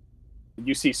reasons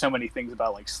you see so many things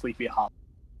about like Sleepy Hollow,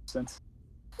 for instance.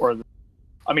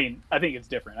 I think it's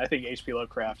different. I think H.P.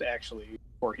 Lovecraft actually,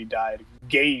 before he died,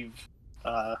 gave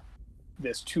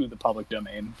this to the public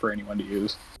domain for anyone to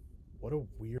use. What a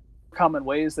weird... Common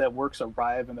ways that works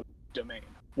arrive in the domain.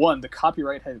 1, the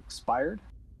copyright has expired.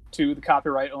 2, the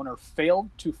copyright owner failed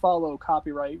to follow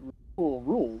copyright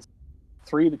rules.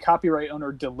 3, the copyright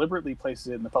owner deliberately places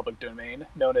it in the public domain,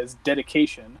 known as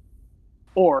dedication.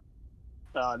 Or,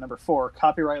 number 4,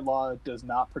 copyright law does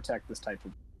not protect this type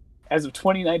of... As of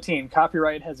 2019,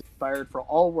 copyright has expired for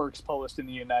all works published in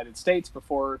the United States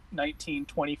before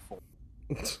 1924.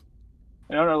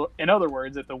 In other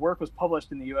words, if the work was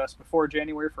published in the U.S. before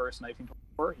January 1st,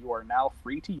 1924, you are now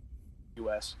free to use the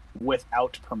U.S.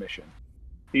 without permission.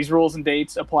 These rules and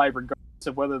dates apply regardless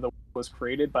of whether the work was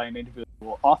created by an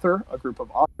individual author, a group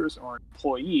of authors, or an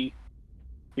employee.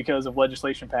 Because of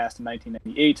legislation passed in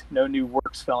 1998, no new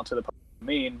works fell into the public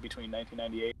domain between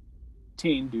 1998 and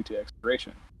 2018 due to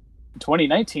expiration. In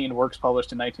 2019, works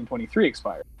published in 1923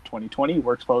 expired. 2020,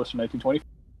 works published in 1924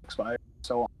 expired,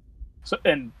 so on. So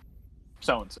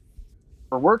on.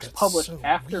 For works published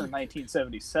after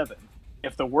 1977,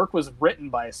 if the work was written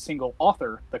by a single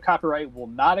author, the copyright will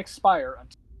not expire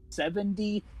until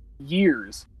 70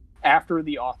 years after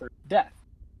the author's death.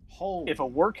 If a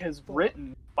work is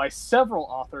written by several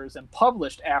authors and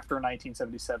published after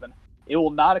 1977, it will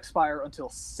not expire until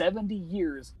 70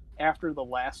 years after the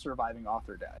last surviving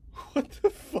author died. What the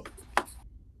fuck?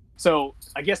 So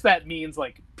I guess that means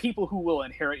like people who will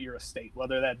inherit your estate,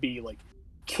 whether that be like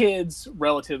kids,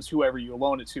 relatives, whoever you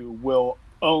loan it to, will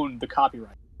own the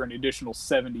copyright for an additional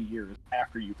 70 years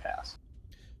after you pass.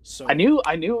 So I knew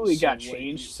it got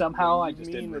changed somehow. I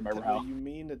just didn't remember how. What you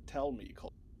mean to tell me,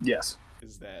 Cole, yes,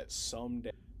 is that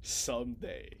someday,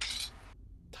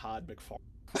 Todd McFarlane.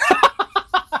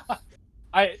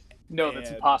 No,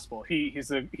 that's impossible. He's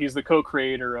the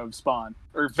co-creator of Spawn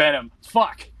or Venom.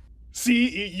 Fuck.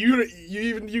 See,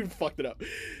 you fucked it up.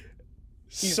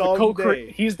 He's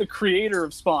the creator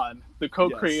of Spawn, the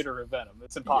co-creator of Venom.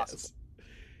 It's impossible. Yes.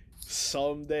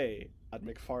 Someday, Todd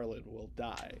McFarlane will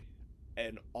die,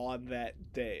 and on that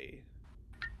day,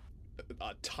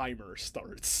 a timer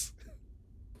starts.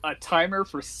 A timer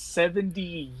for 70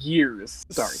 years.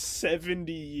 Sorry.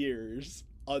 70 years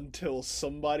until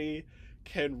somebody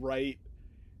can write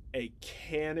a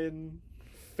canon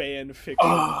fan fiction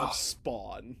of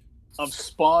Spawn. Of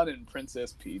Spawn and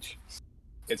Princess Peach.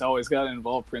 It's always got to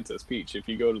involve Princess Peach if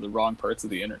you go to the wrong parts of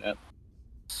the internet.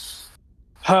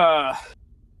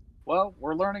 Well,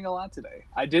 we're learning a lot today.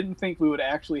 I didn't think we would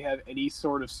actually have any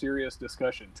sort of serious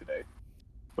discussion today.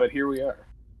 But here we are.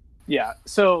 Yeah,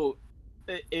 so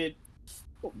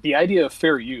the idea of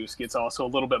fair use gets also a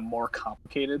little bit more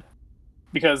complicated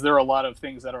because there are a lot of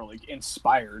things that are like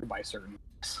inspired by certain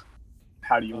works.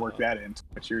 How do you work that into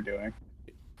what you're doing?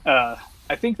 I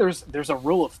think there's a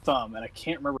rule of thumb, and I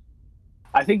can't remember.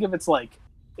 I think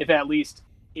if at least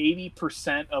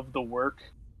 80% of the work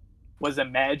was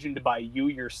imagined by you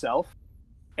yourself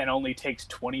and only takes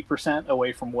 20%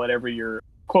 away from whatever you're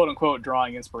quote unquote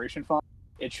drawing inspiration from,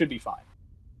 it should be fine.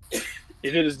 If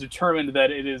it is determined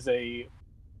that it is a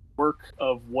work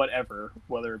of whatever,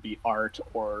 whether it be art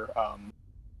or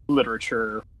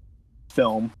literature,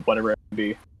 film, whatever it may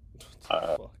be,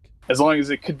 as long as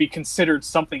it could be considered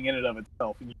something in and of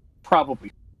itself, you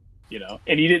probably,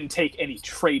 and you didn't take any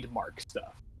trademark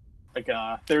stuff. Like,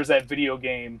 there's that video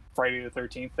game, Friday the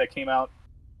 13th, that came out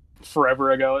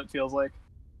forever ago, it feels like.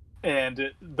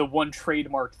 And the one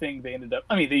trademark thing they ended up...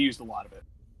 I mean, they used a lot of it.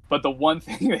 But the one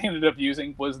thing they ended up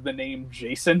using was the name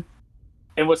Jason.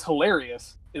 And what's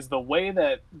hilarious is the way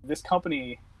that this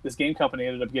game company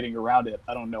ended up getting around it.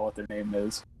 I don't know what their name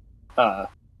is. The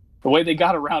way they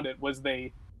got around it was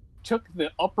they took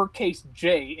the uppercase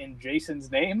J in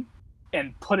Jason's name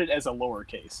and put it as a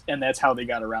lowercase. And that's how they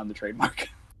got around the trademark.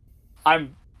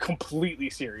 I'm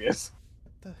completely serious.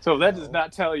 So that does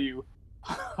not tell you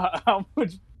how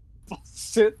much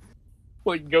bullshit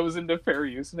goes into fair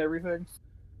use and everything.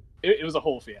 It was a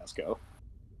whole fiasco.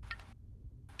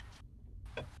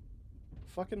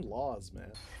 Fucking laws,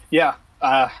 man. Yeah,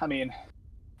 I mean,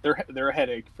 they're a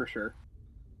headache for sure.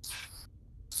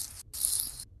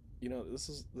 This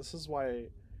is why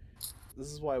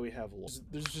we have laws.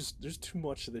 There's too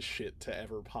much of this shit to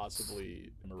ever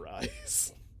possibly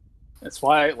memorize. That's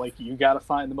why, you gotta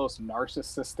find the most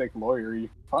narcissistic lawyer you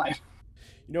can find.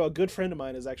 A good friend of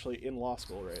mine is actually in law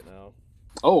school right now.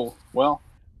 Oh, well.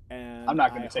 And I'm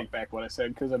not going to take back what I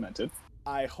said because I meant it.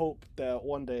 I hope that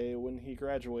one day when he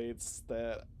graduates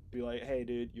that be like, hey,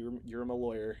 dude, you're my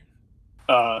lawyer.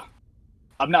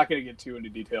 I'm not going to get too into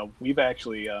detail. We've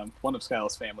actually, one of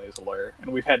Skyla's family is a lawyer,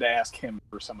 and we've had to ask him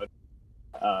for something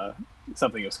of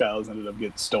Skyla's ended up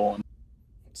getting stolen.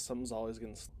 Something's always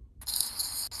getting stolen.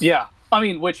 Yeah, I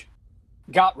mean, which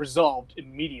got resolved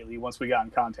immediately once we got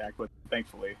in contact with him,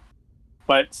 thankfully.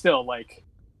 But still,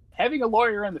 having a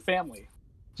lawyer in the family,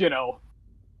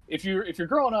 if you're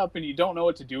growing up and you don't know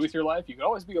what to do with your life, you can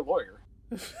always be a lawyer.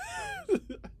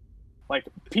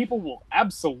 People will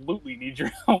absolutely need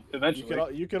your help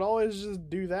eventually. You can always just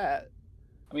do that.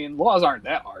 I mean, laws aren't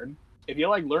that hard. If you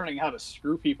like learning how to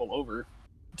screw people over,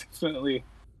 definitely...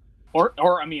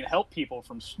 Or I mean, help people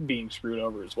from being screwed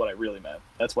over is what I really meant.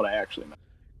 That's what I actually meant.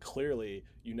 Clearly,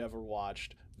 you never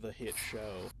watched the hit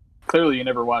show. Clearly, you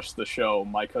never watched the show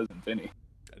My Cousin Vinny.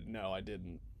 No, I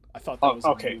didn't. I thought that was a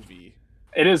movie.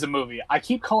 It is a movie. I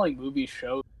keep calling movies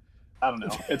shows. I don't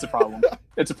know. It's a problem.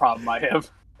 It's a problem I have.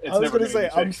 I was going to say,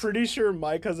 I'm pretty sure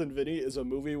My Cousin Vinny is a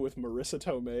movie with Marissa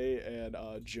Tomei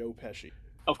and Joe Pesci.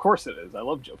 Of course it is. I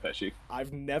love Joe Pesci.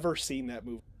 I've never seen that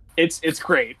movie. It's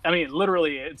great. I mean,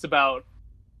 literally, it's about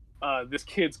this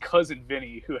kid's cousin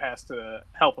Vinny who has to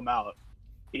help him out,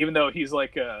 even though he's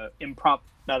not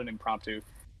an impromptu.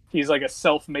 He's like a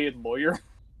self-made lawyer,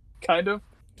 kind of.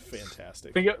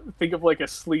 Fantastic. Think of like a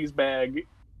sleazebag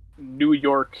New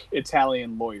York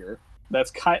Italian lawyer.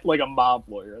 That's like a mob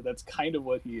lawyer. That's kind of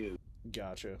what he is.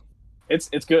 Gotcha. It's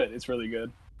good. It's really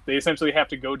good. They essentially have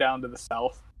to go down to the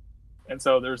South, and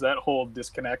so there's that whole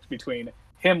disconnect between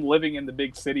him living in the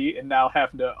big city and now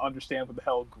having to understand what the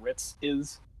hell grits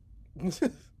is.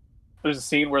 There's a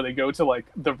scene where they go to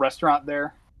the restaurant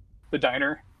there, the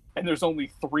diner, and there's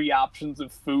only 3 options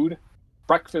of food: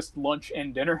 breakfast, lunch,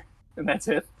 and dinner, and that's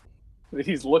it.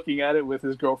 He's looking at it with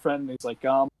his girlfriend, and he's like,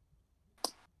 I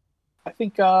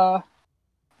think I'll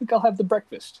have the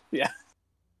breakfast. Yeah.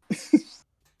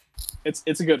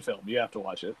 It's a good film. You have to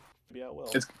watch it. Maybe I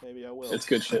will. Maybe I will. It's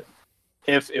good shit.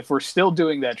 If we're still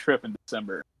doing that trip in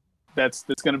December, that's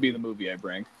going to be the movie I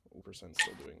bring. 100%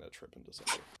 still doing that trip in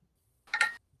December.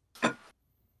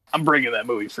 I'm bringing that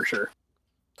movie for sure.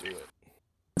 Do it.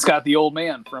 It's got the old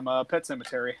man from Pet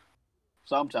Sematary.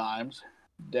 Sometimes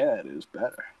Dad is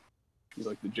better. He's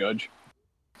like the judge.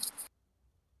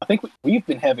 I think we've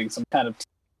been having some kind of...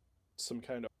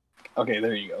 Okay,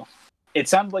 there you go. It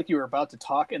sounded like you were about to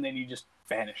talk, and then you just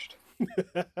vanished.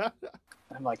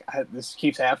 I'm like, this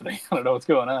keeps happening. I don't know what's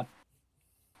going on.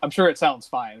 I'm sure it sounds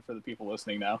fine for the people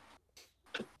listening now.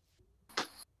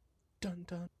 Dun,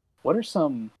 dun. What are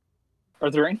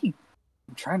there any...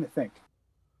 I'm trying to think.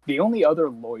 The only other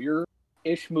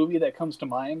lawyer-ish movie that comes to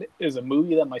mind is a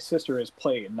movie that my sister has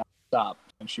played nonstop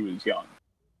when she was young.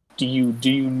 Do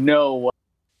you know...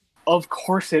 Of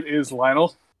course it is,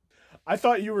 Lionel. I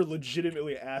thought you were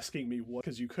legitimately asking me what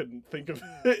because you couldn't think of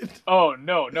it. Oh,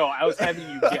 no. I was having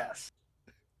you guess.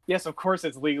 Yes, of course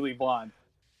it's Legally Blonde.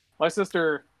 My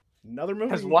sister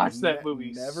has watched that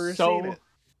movie. Never seen it.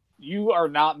 You are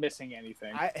not missing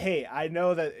anything. I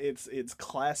know that it's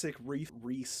classic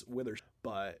Reese Witherspoon,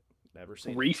 but never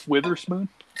seen Reese Witherspoon?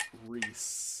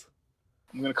 Reese.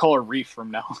 I'm going to call her Reef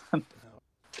from now on.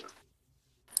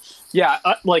 Yeah,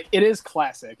 like it is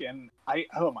classic, and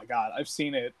oh my god, I've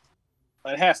seen it.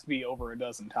 It has to be over a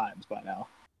dozen times by now.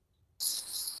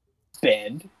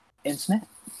 Bend and snap.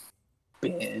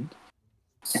 Bend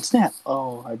and snap.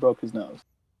 Oh, I broke his nose.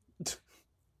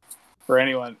 For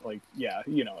anyone, like, yeah,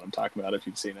 you know what I'm talking about if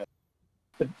you've seen it.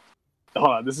 But,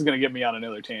 hold on, this is going to get me on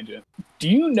another tangent. Do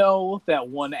you know that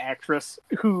one actress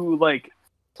who, like,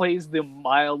 plays the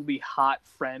mildly hot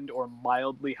friend or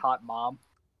mildly hot mom?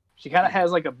 She kind of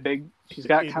has, like, she's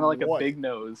got kind of like a big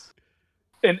nose.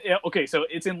 And, okay, so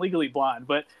it's in Legally Blonde,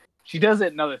 but she does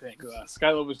it in other things.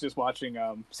 Skylar was just watching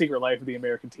Secret Life of the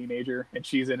American Teenager, and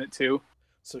she's in it, too.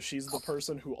 So she's the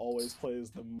person who always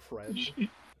plays the friend?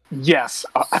 Yes.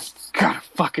 I've got to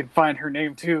fucking find her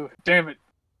name, too. Damn it.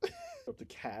 The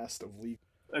cast of League.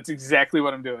 That's exactly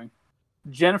what I'm doing.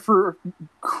 Jennifer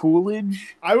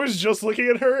Coolidge? I was just looking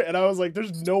at her, and I was like,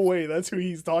 there's no way that's who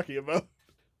he's talking about.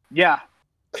 Yeah.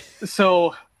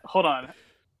 So, hold on.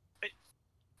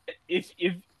 If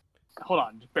hold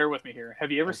on, just bear with me here.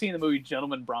 Have you ever seen the movie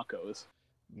Gentlemen Broncos?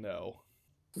 No.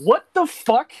 What the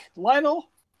fuck, Lionel?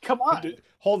 Come on.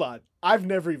 Hold on. I've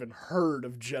never even heard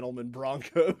of Gentlemen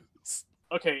Broncos.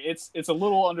 Okay, it's a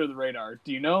little under the radar.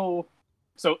 Do you know?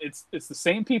 So it's the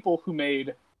same people who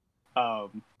made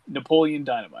Napoleon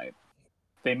Dynamite.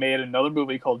 They made another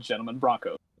movie called Gentlemen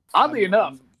Broncos. Oddly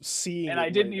enough, and I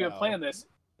didn't even plan this.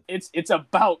 It's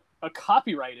about a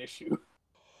copyright issue.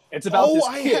 It's about this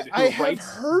kid who writes have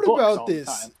heard books about all this.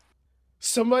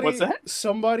 The time. What's that?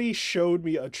 Somebody showed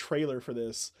me a trailer for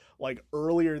this like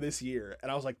earlier this year, and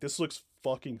I was like, "This looks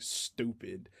fucking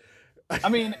stupid." I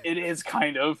mean, it is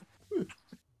kind of,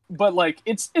 but like,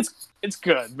 it's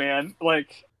good, man.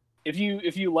 Like, if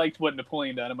you liked what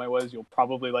Napoleon Dynamite was, you'll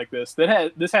probably like this.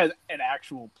 This has an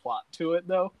actual plot to it,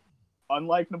 though.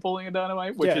 Unlike Napoleon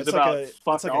Dynamite, which is about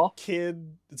fuck all.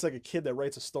 It's like a kid that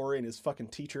writes a story and his fucking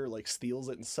teacher like steals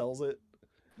it and sells it.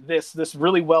 This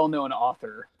really well-known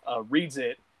author reads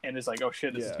it and is like, oh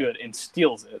shit, this is good, and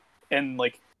steals it. And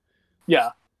like,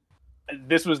 yeah,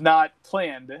 this was not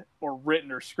planned or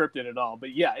written or scripted at all.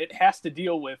 But yeah, it has to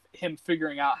deal with him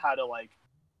figuring out how to like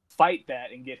fight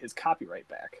that and get his copyright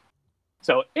back.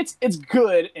 So it's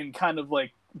good and kind of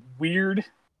like weird,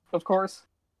 of course.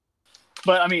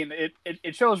 But I mean,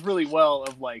 it shows really well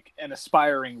of like an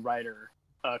aspiring writer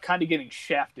kind of getting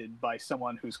shafted by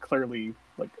someone who's clearly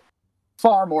like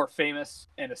far more famous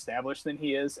and established than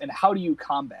he is, and how do you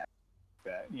combat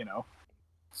that, you know?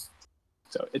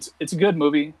 So it's a good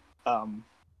movie.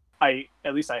 I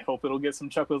hope it'll get some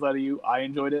chuckles out of you. I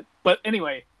enjoyed it. But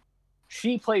anyway,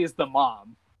 she plays the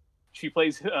mom. She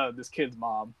plays this kid's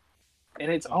mom,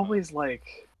 and it's always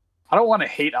like, I don't want to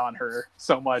hate on her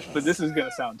so much, but this is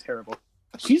gonna sound terrible.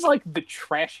 She's like the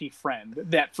trashy friend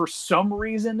that for some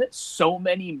reason so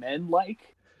many men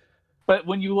like, but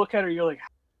when you look at her, you're like,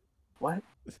 what?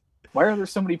 Why are there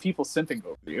so many people simping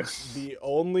over you? The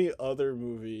only other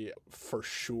movie for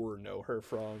sure know her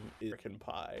from is American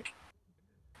Pie.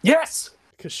 Yes!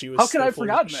 Because she was How could I have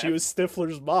forgotten that? She was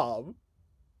Stifler's mom.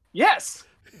 Yes!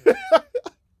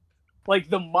 Like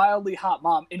the mildly hot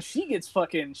mom, and she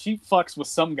fucks with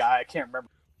some guy, I can't remember.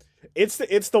 It's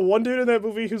the one dude in that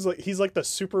movie who's like, he's like the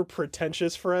super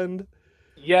pretentious friend.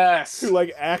 Yes. Who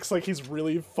like acts like he's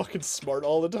really fucking smart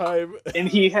all the time. And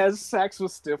he has sex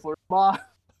with Stifler's mom.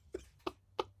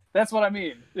 That's what I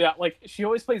mean. Yeah, like she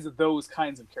always plays those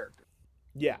kinds of characters.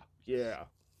 Yeah. Yeah.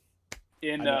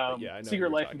 In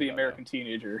Secret Life of the American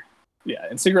Teenager. Yeah,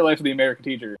 in Secret Life of the American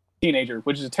Teenager,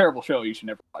 which is a terrible show, you should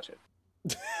never watch it.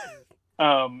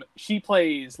 She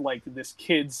plays like this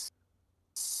kid's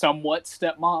somewhat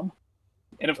stepmom.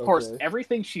 And of course,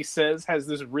 everything she says has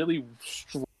this really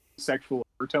strong sexual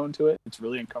overtone to it. It's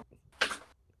really uncomfortable.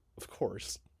 Of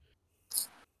course.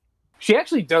 She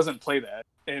actually doesn't play that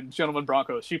in Gentlemen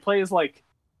Broncos. She plays like,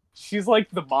 she's like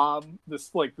the mom,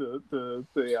 this like the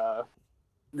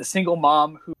single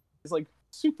mom who is like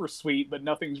super sweet, but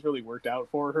nothing's really worked out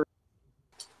for her.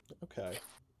 Okay.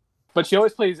 But she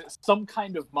always plays some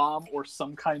kind of mom or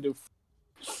some kind of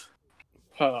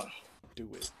do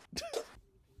it.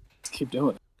 Let's keep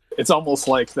doing it. It's almost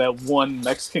like that one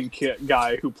Mexican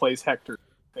guy who plays Hector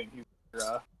thing he's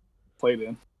played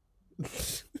in.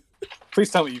 Please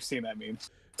tell me you've seen that meme.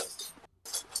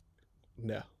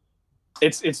 No.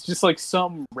 It's just like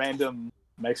some random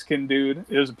Mexican dude.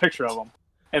 There's a picture of him.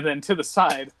 And then to the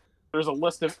side, there's a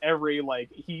list of every, like,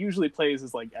 he usually plays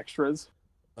as like extras.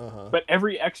 Uh-huh. But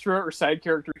every extra or side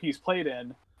character he's played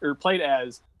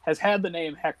as has had the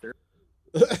name Hector.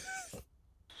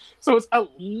 So it's a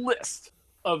list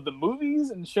of the movies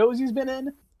and shows he's been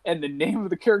in and the name of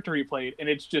the character he played, and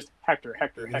it's just Hector.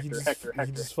 He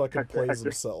just fucking plays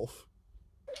himself.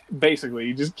 Basically,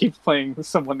 he just keeps playing with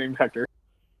someone named Hector.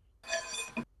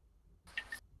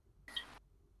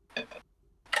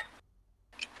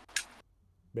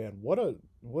 Man, what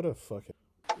a fucking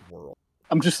world.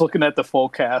 I'm just looking at the full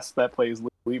cast that plays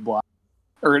Legally Blonde,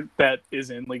 or that is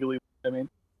in Legally Blonde. I mean,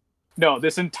 no,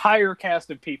 this entire cast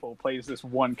of people plays this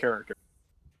one character.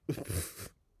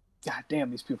 God damn,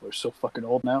 these people are so fucking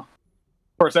old now.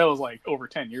 Of course, that was like over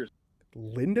 10 years.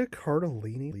 Linda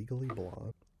Cardellini, Legally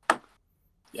Blonde.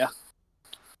 Yeah.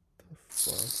 The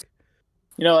fuck?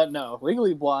 You know what? No,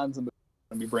 Legally Blonde's a movie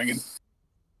I'm gonna be bringing. I'm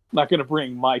not gonna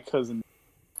bring my cousin.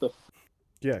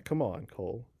 Yeah, come on,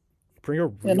 Cole. Bring a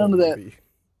real none of movie. that.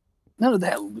 None of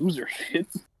that loser shit.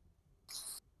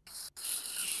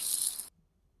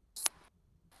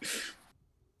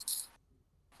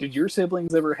 Did your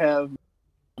siblings ever have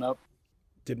up?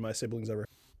 Did my siblings ever?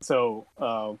 So,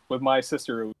 with my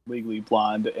sister, it was Legally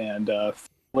Blonde and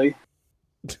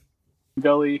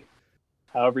Gully,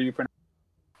 however you pronounce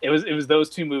it. It was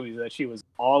those two movies that she was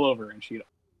all over, and she'd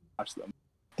watch them.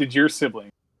 Did your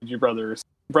sibling, did your brothers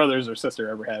or sister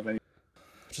ever have any?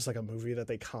 Just like a movie that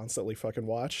they constantly fucking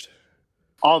watched?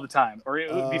 All the time, or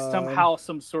it would be somehow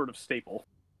some sort of staple.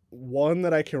 One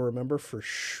that I can remember for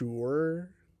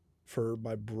sure for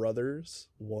my brothers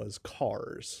was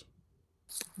Cars.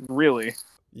 Really?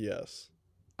 Yes.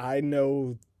 I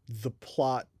know the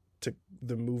plot to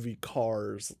the movie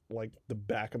Cars like the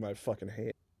back of my fucking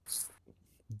hand.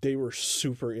 They were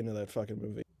super into that fucking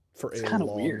movie for a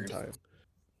long weird. time.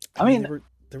 I mean,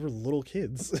 they were little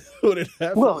kids when it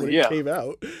happened, it came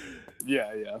out.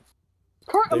 Yeah.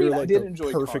 They were like I did the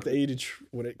enjoy perfect Cars. age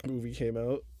when it movie came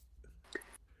out.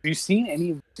 Have you seen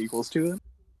any of the sequels to it?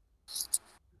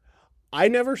 I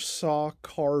never saw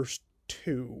Cars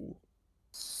 2.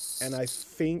 And I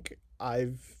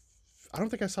don't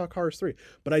think I saw Cars 3,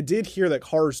 but I did hear that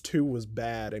Cars 2 was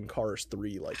bad and Cars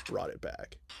 3 like brought it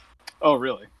back. Oh,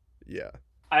 really? Yeah.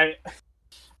 I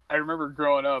remember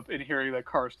growing up and hearing that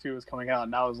Cars 2 was coming out,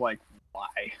 and I was like, why?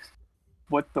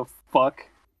 What the fuck?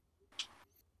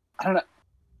 I don't know.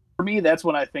 For me, that's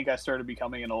when I think I started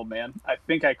becoming an old man. I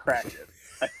think I cracked it.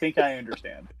 I think I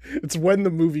understand. It's when the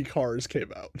movie Cars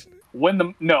came out. When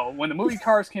the movie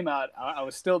Cars came out, I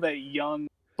was still that young,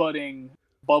 budding,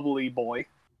 bubbly boy.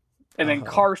 And then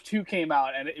Cars 2 came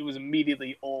out, and it was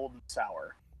immediately old and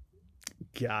sour.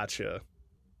 Gotcha.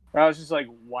 I was just like,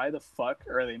 why the fuck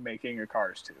are they making a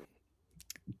Cars 2?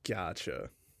 Gotcha.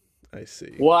 I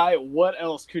see. Why? What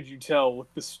else could you tell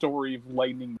with the story of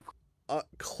Lightning?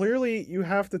 Clearly, you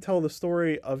have to tell the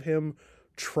story of him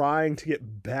trying to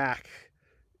get back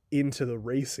into the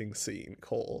racing scene,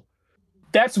 Cole.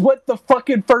 That's what the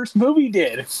fucking first movie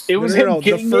did. It was him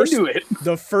getting into it.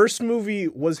 The first movie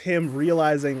was him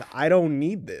realizing, I don't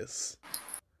need this.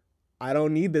 I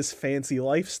don't need this fancy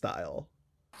lifestyle.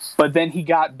 But then he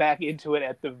got back into it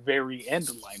at the very end,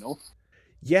 Lionel.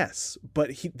 Yes,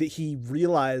 but he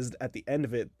realized at the end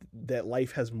of it that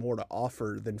life has more to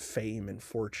offer than fame and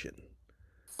fortune.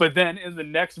 But then in the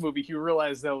next movie, he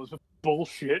realized that was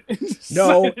bullshit.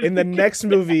 No, in the next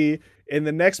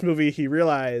movie, he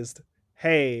realized,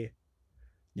 hey,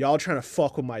 y'all trying to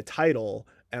fuck with my title,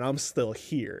 and I'm still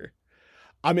here.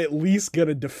 I'm at least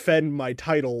gonna defend my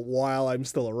title while I'm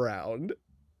still around.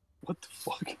 What the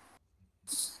fuck?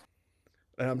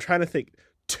 And I'm trying to think.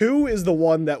 2 is the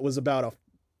one that was about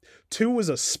 2 was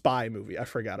a spy movie. I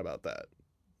forgot about that.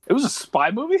 It was a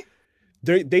spy movie?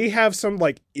 They have some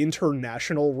like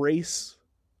international race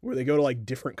where they go to like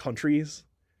different countries,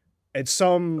 and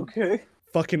some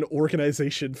fucking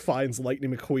organization finds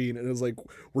Lightning McQueen and is like,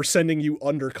 we're sending you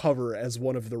undercover as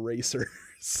one of the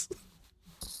racers.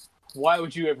 Why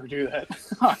would you ever do that?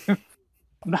 I've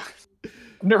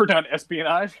never done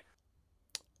espionage.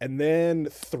 And then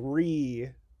 3,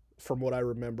 from what I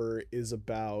remember, is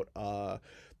about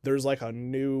there's like a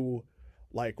new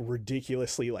like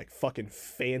ridiculously like fucking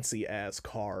fancy ass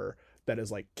car that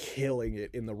is like killing it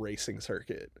in the racing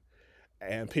circuit.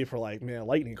 And people are like, man,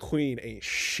 Lightning McQueen ain't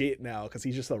shit now because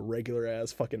he's just a regular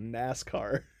ass fucking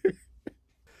NASCAR.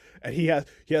 And he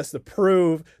has to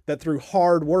prove that through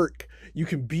hard work you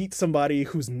can beat somebody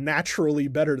who's naturally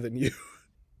better than you.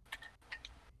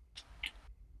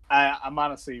 I'm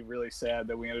honestly really sad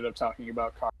that we ended up talking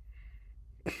about cars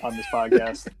on this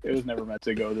podcast. It was never meant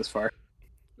to go this far.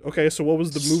 Okay, so what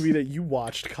was the movie that you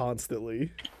watched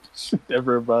constantly?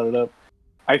 Never brought it up.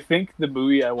 I think the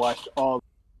movie I watched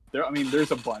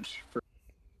there's a bunch.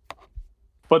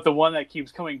 But the one that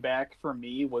keeps coming back for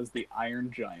me was The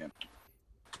Iron Giant.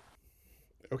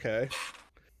 Okay.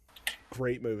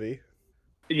 Great movie.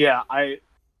 Yeah,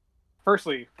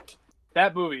 firstly,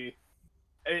 that movie,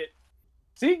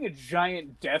 seeing a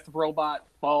giant death robot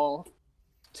fall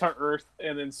to Earth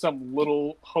and then some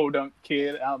little hodunk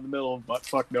kid out in the middle of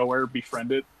buttfuck nowhere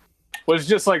befriend it was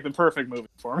just like the perfect movie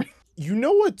for me. You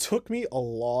know what took me a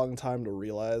long time to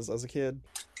realize as a kid?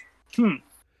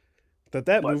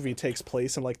 That movie takes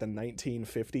place in like the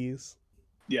 1950s.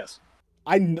 Yes.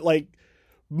 I like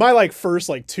my like first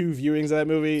like 2 viewings of that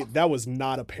movie, that was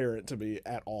not apparent to me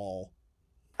at all.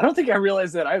 I don't think I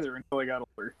realized that either until I got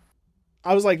older.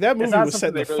 I was like, that movie was set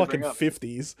in the fucking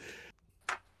 50s.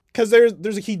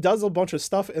 Because he does a bunch of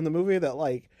stuff in the movie that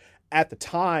like at the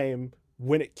time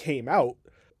when it came out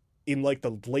in like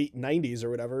the late 90s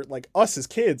or whatever, like us as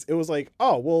kids, it was like,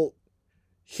 oh well,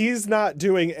 he's not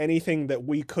doing anything that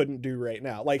we couldn't do right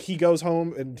now. Like he goes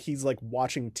home and he's like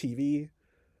watching TV.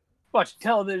 Watching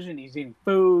television, he's eating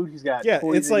food, he's got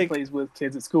toys it's like, he plays with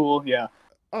kids at school. Yeah.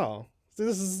 Oh, so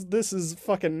this is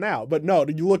fucking now. But no,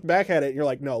 you look back at it and you're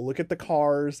like, no, look at the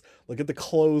cars, look at the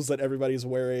clothes that everybody's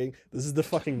wearing. This is the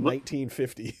fucking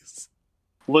 1950s.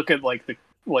 Look at like the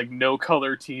no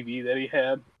color TV that he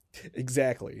had.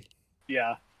 Exactly.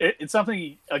 Yeah. It's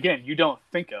something, again, you don't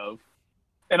think of.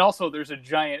 And also there's a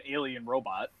giant alien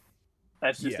robot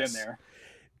that's just in there.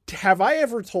 Have I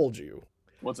ever told you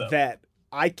what's up? That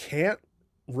I can't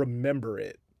remember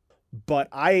it, but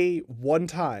one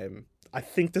time, I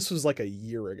think this was like a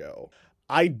year ago,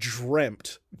 I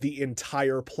dreamt the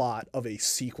entire plot of a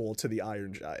sequel to The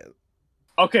Iron Giant.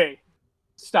 Okay,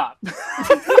 stop.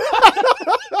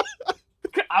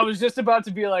 I was just about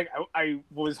to be like, I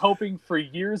was hoping for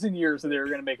years and years that they were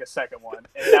going to make a second one,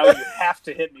 and now you have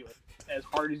to hit me with it as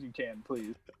hard as you can,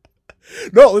 please.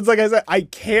 No, it's like I said, I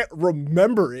can't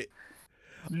remember it.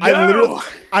 No!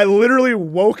 I literally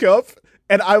woke up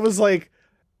and I was like,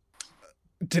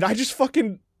 did I just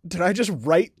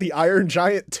write The Iron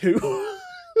Giant 2?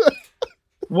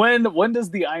 When does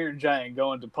The Iron Giant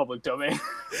go into public domain?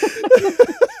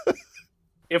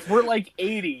 If we're like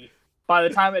 80 by the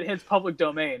time it hits public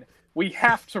domain, we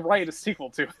have to write a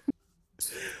sequel to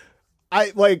it.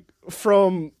 I like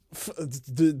from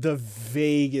the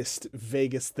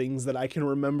vaguest things that I can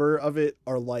remember of it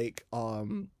are like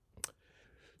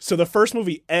so the first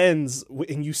movie ends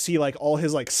and you see like all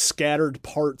his like scattered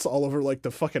parts all over like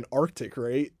the fucking Arctic,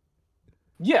 right?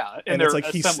 Yeah, and they're like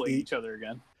assembling each other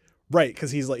again. Right, because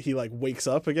he wakes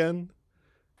up again.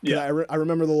 Yeah, I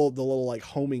remember the little like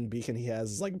homing beacon he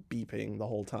has is like beeping the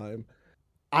whole time.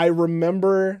 I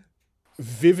remember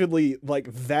vividly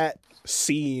like that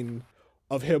scene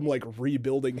of him like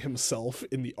rebuilding himself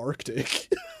in the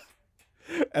Arctic.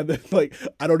 And then like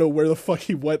I don't know where the fuck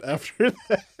he went after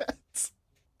that.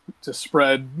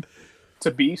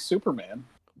 To be Superman.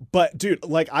 But dude,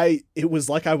 like it was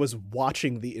like I was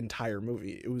watching the entire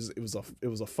movie. It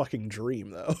was a fucking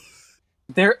dream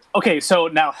though. Okay, so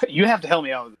now you have to help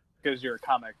me out because you're a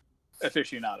comic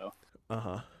aficionado.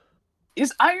 Uh-huh.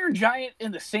 Is Iron Giant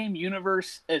in the same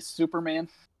universe as Superman?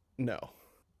 No.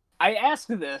 I asked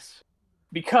this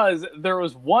because there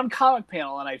was one comic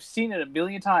panel, and I've seen it a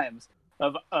million times,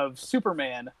 of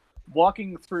Superman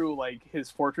walking through like his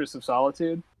Fortress of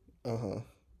Solitude. Uh-huh.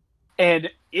 And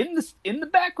in the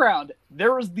background,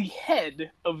 there was the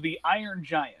head of the Iron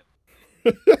Giant.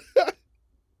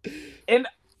 And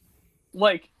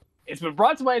like, it's been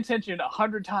brought to my attention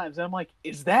 100 times, and I'm like,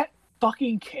 is that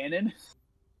fucking canon?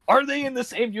 Are they in the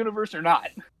same universe or not?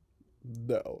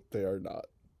 No, they are not.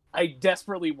 I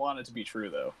desperately want it to be true,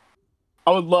 though.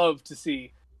 I would love to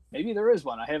see, maybe there is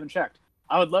one, I haven't checked.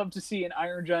 I would love to see an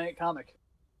Iron Giant comic.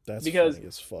 That's funny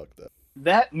as fuck, though.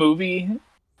 That movie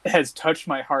has touched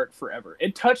my heart forever.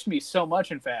 It touched me so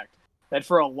much, in fact, that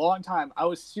for a long time, I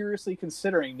was seriously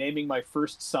considering naming my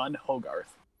first son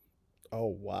Hogarth.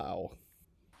 Oh, wow.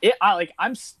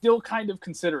 I'm still kind of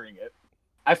considering it.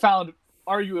 I found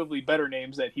arguably better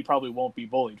names that he probably won't be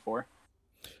bullied for.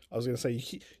 I was gonna say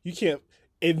you can't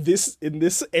in this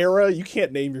era you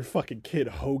can't name your fucking kid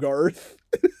Hogarth.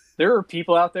 There are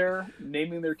people out there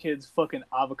naming their kids fucking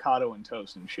avocado and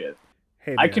toast and shit.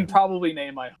 Hey, I can probably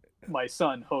name my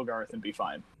son Hogarth and be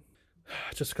fine.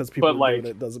 Just because people are doing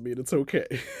it doesn't mean it's okay.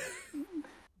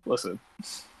 Listen,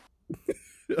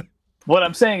 what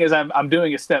I'm saying is I'm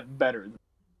doing a step better,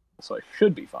 so I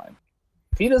should be fine.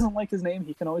 If he doesn't like his name,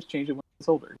 he can always change it when he's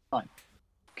older. It's fine.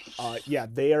 Yeah,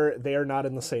 they are not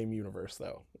in the same universe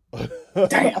though.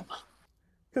 Damn.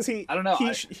 Because I don't know.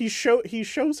 He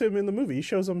shows him in the movie. He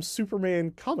shows him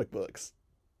Superman comic books.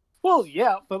 Well,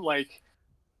 yeah, but like,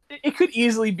 it could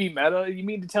easily be meta. You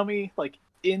mean to tell me, like,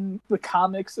 in the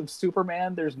comics of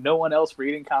Superman, there's no one else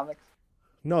reading comics?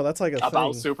 No, that's like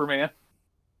about thing. Superman.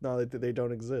 No, they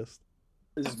don't exist.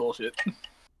 This is bullshit.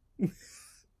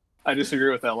 I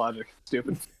disagree with that logic.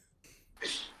 Stupid.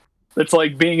 It's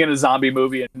like being in a zombie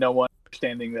movie and no one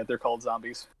understanding that they're called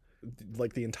zombies.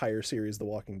 Like the entire series, The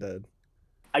Walking Dead.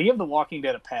 I give The Walking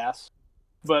Dead a pass,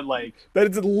 but like... That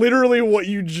is literally what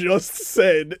you just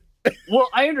said. Well,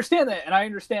 I understand that, and I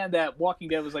understand that Walking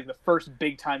Dead was like the first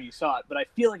big time you saw it, but I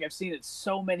feel like I've seen it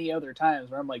so many other times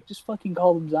where I'm like, just fucking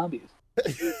call them zombies.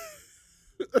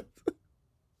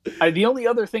 The only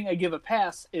other thing I give a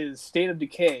pass is State of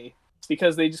Decay,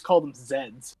 because they just call them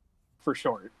Zeds for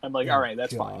short. I'm like, all right,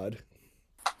 that's fine.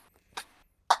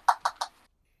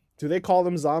 Do they call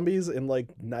them zombies in like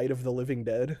Night of the Living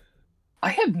Dead? I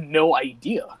have no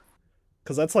idea.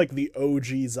 Because that's like the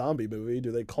OG zombie movie.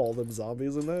 Do they call them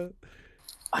zombies in that?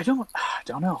 I don't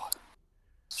know.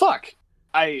 Fuck.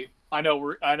 I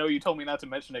know you told me not to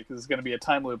mention it because it's going to be a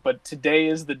time loop, but today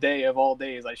is the day of all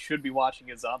days I should be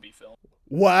watching a zombie film.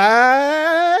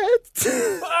 What?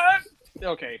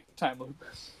 Okay, time loop.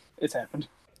 It's happened.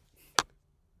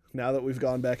 Now that we've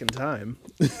gone back in time.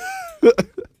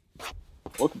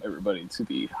 Welcome everybody to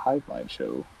the Hive Mind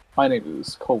Show. My name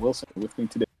is Cole Wilson. With me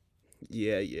today.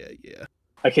 Yeah.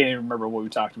 I can't even remember what we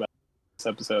talked about in this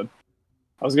episode.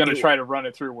 I was going to try to run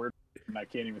it through word, and I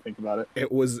can't even think about it.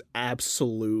 It was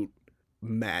absolute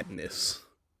madness.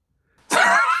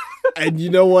 And you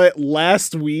know what?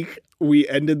 Last week, we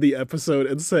ended the episode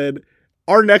and said,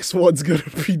 our next one's going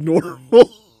to be normal.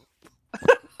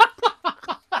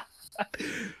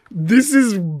 This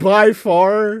is by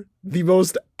far the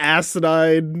most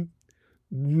asinine,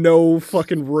 no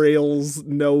fucking rails,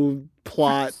 no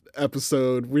plot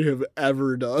episode we have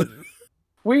ever done.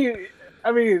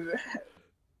 I mean,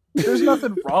 there's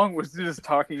nothing wrong with just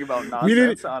talking about nonsense. We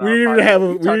didn't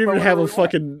even have a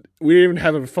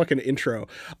fucking intro.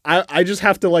 I just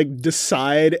have to like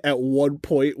decide at one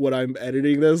point when I'm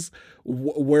editing this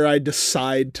where I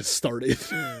decide to start it.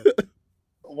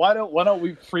 Why don't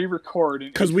we pre-record?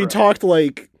 Because we talked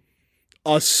like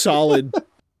a solid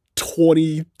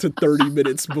 20 to 30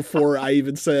 minutes before I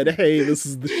even said, hey, this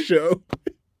is the show.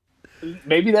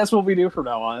 Maybe that's what we do from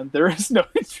now on. There is no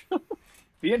intro.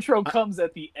 The intro comes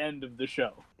at the end of the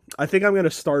show. I think I'm going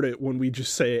to start it when we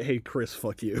just say, hey, Chris,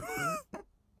 fuck you.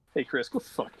 Hey, Chris, go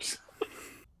fuck yourself.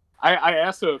 I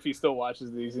asked him if he still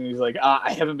watches these, and he's like,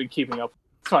 I haven't been keeping up,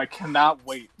 so I cannot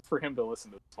wait for him to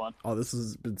listen to this one. Oh,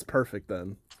 it's perfect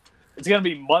then. It's going to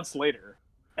be months later,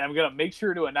 and I'm going to make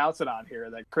sure to announce it on here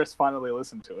that Chris finally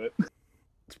listened to it.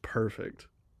 It's perfect.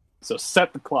 So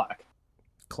set the clock.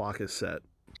 Clock is set.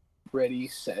 Ready,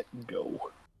 set,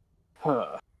 go.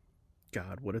 Huh.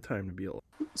 God, what a time to be alive.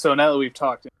 So now that we've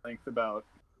talked at length about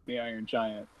the Iron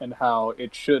Giant and how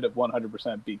it should have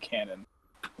 100% be canon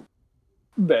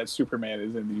that Superman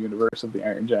is in the universe of the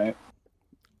Iron Giant.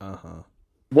 Uh-huh.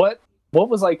 What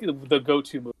was like the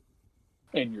go-to movie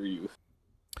in your youth?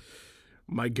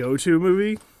 My go-to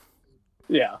movie?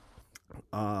 Yeah.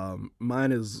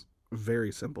 Mine is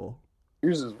very simple.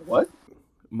 Yours is what?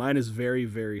 Mine is very,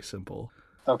 very simple.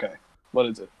 Okay. What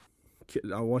is it?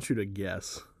 I want you to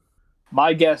guess.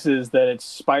 My guess is that it's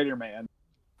Spider-Man.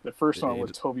 The first one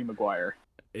with Tobey Maguire.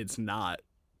 It's not.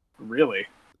 Really?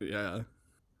 Yeah.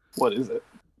 What is it?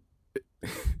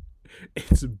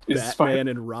 It's Batman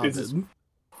and Robin.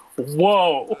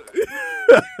 Whoa!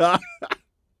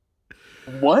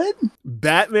 What?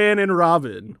 Batman and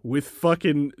Robin with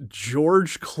fucking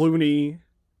George Clooney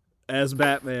as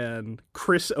Batman,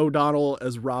 Chris O'Donnell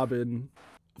as Robin,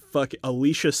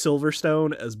 Alicia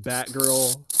Silverstone as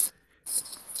Batgirl,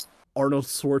 Arnold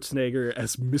Schwarzenegger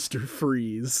as Mr.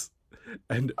 Freeze,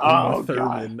 and Uma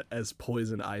Thurman as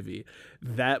Poison Ivy.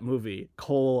 That movie,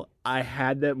 Cole, I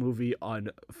had that movie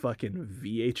on fucking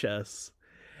VHS,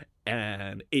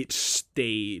 and it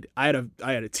stayed. I had a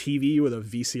TV with a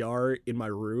VCR in my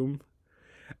room,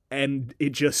 and it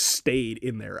just stayed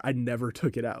in there. I never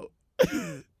took it out.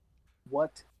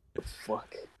 What the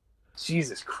fuck?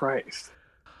 Jesus Christ.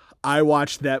 I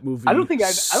watched that movie I don't think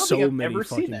I've many ever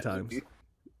fucking seen that times. movie.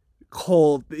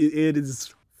 Cole, it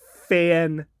is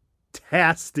fantastic.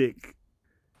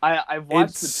 I've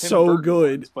watched the Tim so Burton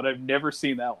good, ones, but I've never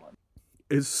seen that one.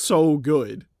 It's so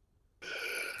good.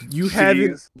 You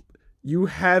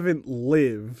haven't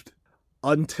lived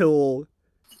until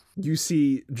you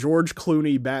see George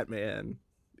Clooney Batman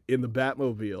in the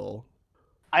Batmobile.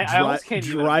 I almost can't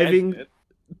even imagine it.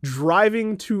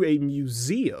 Driving to a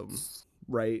museum,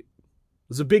 right?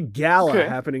 There's a big gala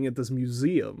happening at this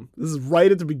museum. This is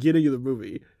right at the beginning of the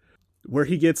movie, where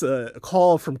he gets a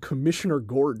call from Commissioner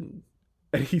Gordon,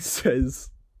 and he says,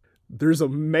 there's a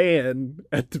man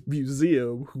at the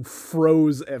museum who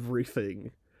froze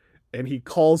everything, and he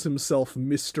calls himself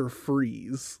Mr.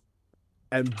 Freeze.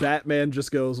 And Batman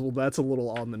just goes, well, that's a little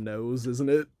on the nose, isn't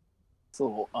it? It's a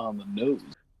little on the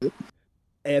nose.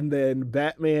 And then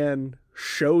Batman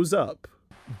shows up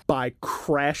by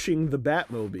crashing the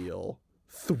Batmobile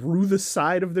through the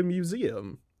side of the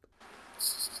museum.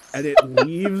 And it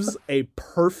leaves a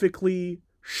perfectly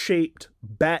shaped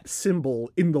bat symbol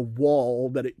in the wall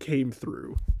that it came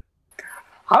through.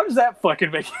 How does that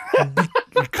fucking make it?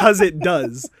 Because it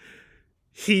does.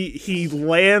 He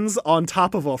lands on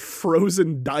top of a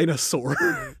frozen dinosaur.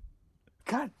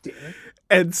 God damn it.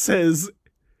 And says,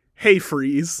 "Hey,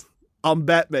 Freeze, I'm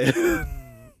Batman."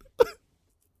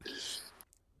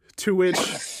 To which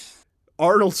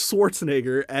Arnold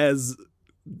Schwarzenegger, as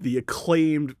the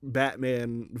acclaimed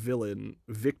Batman villain,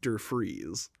 Victor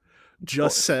Freeze,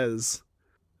 just says,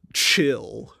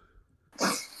 "Chill."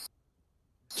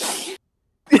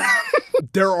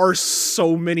 There are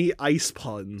so many ice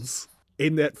puns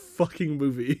in that fucking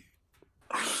movie.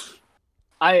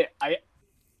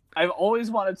 I've always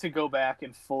wanted to go back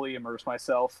and fully immerse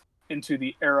myself into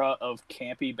the era of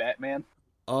campy Batman.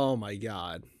 Oh my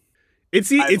god.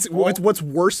 What's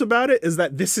worse about it is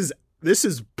that this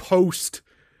is post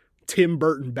Tim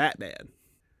Burton Batman.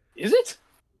 Is it?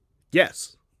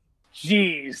 Yes.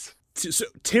 Jeez. So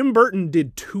Tim Burton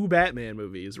did 2 Batman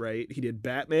movies, right? He did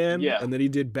Batman, and then he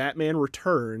did Batman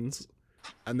Returns,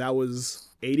 and that was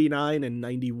 89 and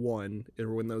 91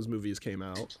 when those movies came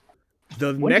out.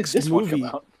 The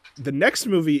next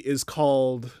movie is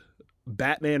called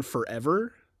Batman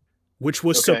Forever, which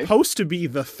was supposed to be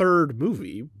the 3rd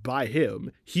movie by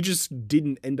him. He just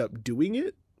didn't end up doing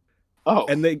it. Oh.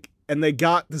 And they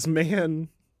got this man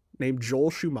named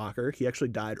Joel Schumacher. He actually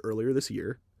died earlier this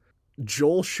year.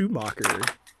 Joel Schumacher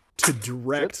to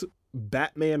direct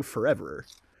Batman Forever.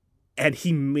 And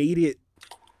he made it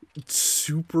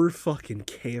super fucking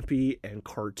campy and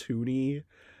cartoony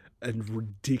and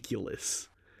ridiculous,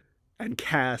 and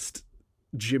cast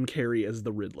Jim Carrey as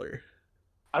the Riddler.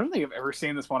 I don't think I've ever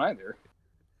seen this one either.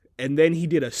 And then he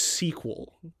did a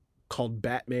sequel called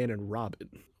Batman and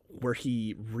Robin, where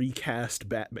he recast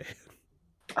Batman.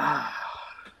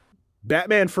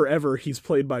 Batman Forever, he's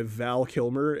played by Val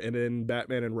Kilmer, and in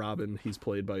Batman and Robin, he's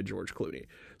played by George Clooney.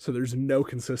 So there's no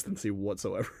consistency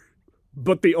whatsoever.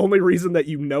 But the only reason that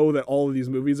you know that all of these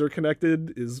movies are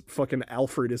connected is fucking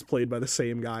Alfred is played by the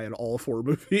same guy in all 4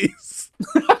 movies.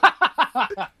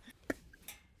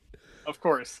 Of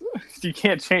course. You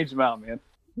can't change them out, man.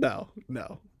 No.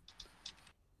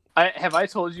 Have I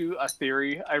told you a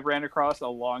theory I ran across a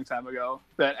long time ago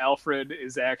that Alfred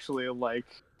is actually like,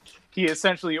 he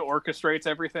essentially orchestrates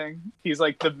everything? He's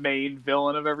like the main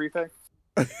villain of everything?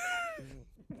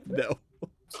 No.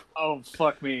 Oh,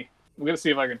 fuck me. I'm gonna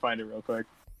see if I can find it real quick.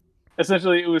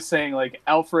 Essentially, it was saying like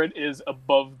Alfred is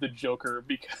above the Joker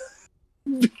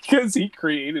because he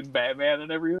created Batman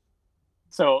and everything.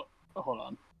 So, hold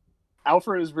on.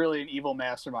 Alfred is really an evil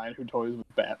mastermind who toys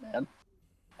with Batman.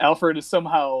 Alfred is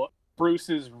somehow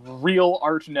Bruce's real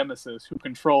arch nemesis who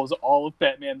controls all of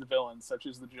Batman's villains, such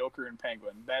as the Joker and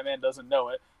Penguin. Batman doesn't know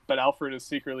it, but Alfred is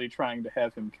secretly trying to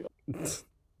have him killed.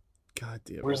 God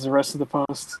damn it. Where's the rest of the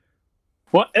post?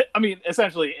 Well, I mean,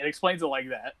 essentially, it explains it like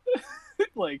that.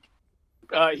 Like,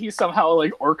 he somehow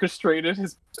like orchestrated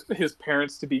his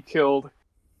parents to be killed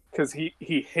because he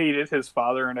hated his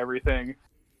father and everything.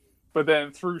 But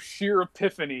then through sheer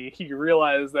epiphany, he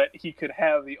realized that he could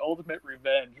have the ultimate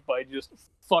revenge by just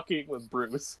fucking with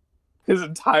Bruce his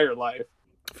entire life.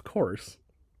 Of course.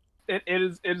 It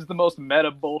is the most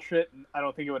meta bullshit, and I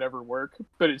don't think it would ever work,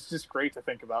 but it's just great to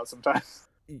think about sometimes.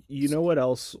 You know what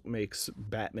else makes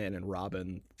Batman and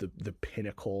Robin the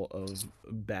pinnacle of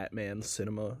Batman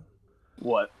cinema?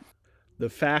 What? The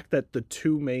fact that the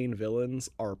 2 main villains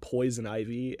are Poison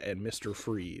Ivy and Mr.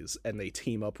 Freeze, and they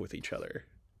team up with each other.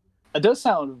 It does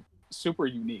sound super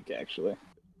unique, actually.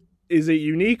 Is it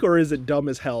unique or is it dumb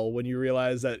as hell when you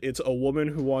realize that it's a woman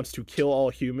who wants to kill all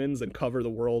humans and cover the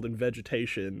world in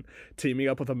vegetation, teaming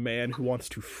up with a man who wants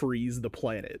to freeze the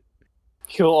planet?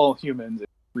 Kill all humans and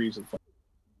freeze the planet.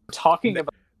 Talking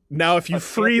about now, if you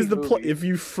freeze the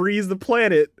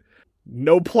planet,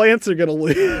 no plants are gonna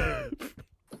live.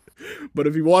 But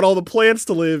if you want all the plants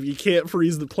to live, you can't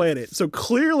freeze the planet. So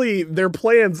clearly, their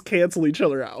plans cancel each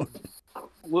other out.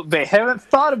 Well, they haven't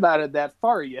thought about it that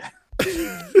far yet.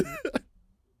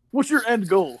 What's your end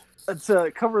goal? Let's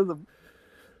cover the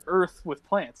Earth with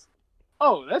plants.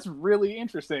 Oh, that's really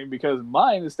interesting because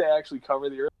mine is to actually cover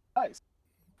the Earth with ice.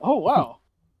 Oh, wow.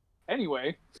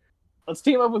 Anyway, let's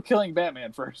team up with killing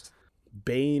Batman first.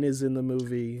 Bane is in the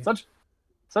movie.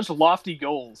 Such lofty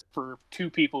goals for 2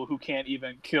 people who can't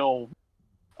even kill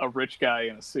a rich guy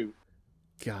in a suit.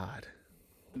 God.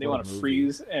 They want to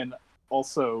freeze and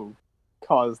also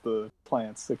cause the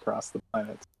plants across the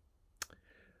planet.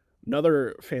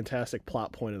 Another fantastic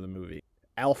plot point of the movie.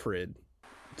 Alfred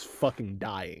is fucking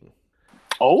dying.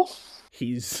 Oh?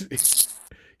 He's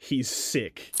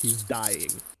sick. He's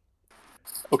dying.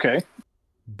 Okay.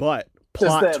 But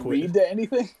does that lead to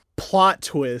anything? Plot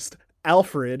twist,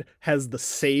 Alfred has the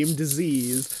same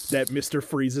disease that Mr.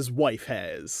 Freeze's wife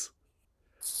has.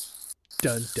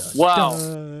 Dun dun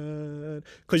dun.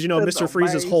 Because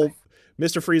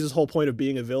Mr. Freeze's whole point of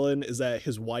being a villain is that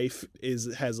his wife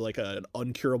has like an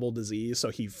uncurable disease, so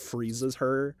he freezes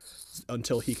her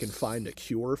until he can find a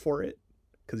cure for it.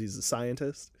 Because he's a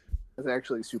scientist. That's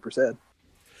actually super sad.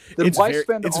 Then why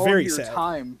spend all your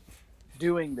time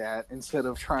doing that instead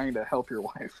of trying to help your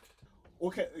wife?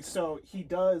 Okay, so he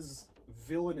does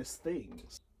villainous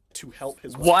things to help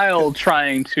his wife. While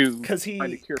trying to because he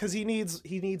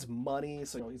needs money,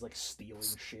 so he's like stealing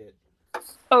shit.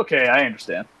 Okay, I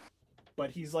understand.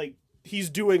 But he's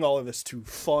doing all of this to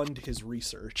fund his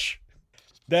research.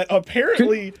 That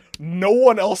apparently no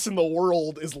one else in the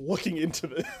world is looking into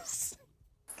this.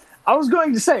 I was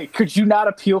going to say, could you not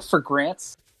appeal for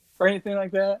grants or anything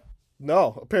like that?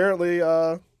 No, apparently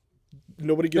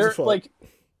nobody gives a fuck. Like,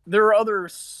 there are other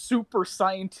super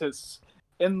scientists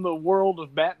in the world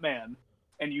of Batman,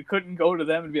 and you couldn't go to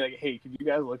them and be like, hey, could you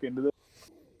guys look into this?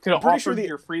 Could have offered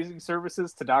your freezing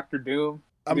services to Dr. Doom.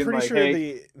 I'm pretty sure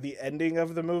the ending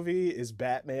of the movie is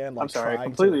Batman. Like, I'm sorry,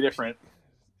 completely different.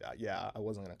 Yeah, I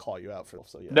wasn't going to call you out for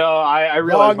so yeah. No, I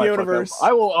realize my universe.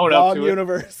 I will own up to Wrong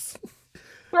universe.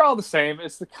 They're all the same.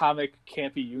 It's the comic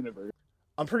campy universe.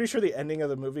 I'm pretty sure the ending of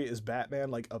the movie is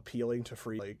Batman like appealing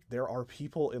to there are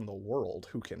people in the world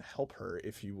who can help her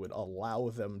if you would allow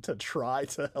them to try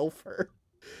to help her.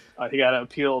 You gotta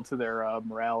appeal to their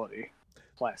morality.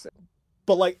 Classic.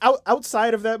 But like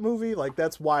outside of that movie, like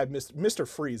that's why Mr.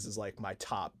 Freeze is like my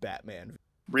top Batman.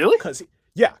 Really? Because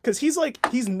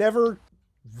he's never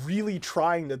really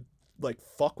trying to like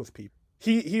fuck with people.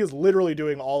 He is literally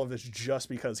doing all of this just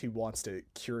because he wants to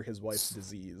cure his wife's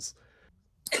disease.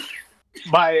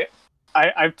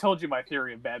 I've told you my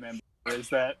theory of Batman is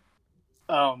that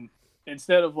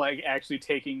instead of like actually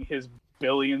taking his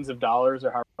billions of dollars or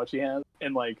however much he has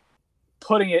and like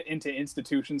putting it into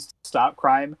institutions to stop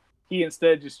crime, he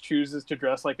instead just chooses to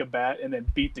dress like a bat and then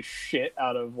beat the shit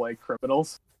out of like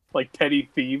criminals, like petty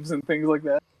thieves and things like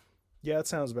that. Yeah, that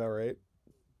sounds about right.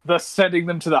 Thus sending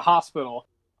them to the hospital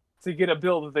to get a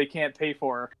bill that they can't pay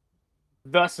for,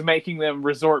 thus making them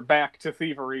resort back to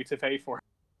thievery to pay for it.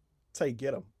 That's how you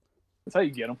get them. That's how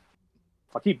you get them.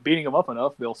 If I keep beating them up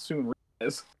enough, they'll soon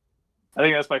realize. I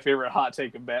think that's my favorite hot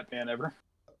take of Batman ever.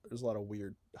 There's a lot of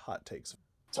weird hot takes.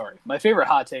 Sorry. My favorite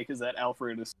hot take is that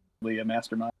Alfred is a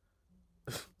mastermind.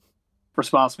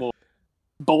 Responsible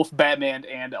both Batman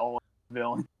and all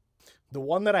villains. The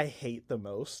one that I hate the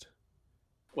most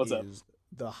What's up?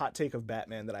 The hot take of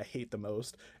Batman that I hate the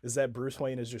most is that Bruce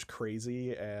Wayne is just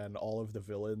crazy and all of the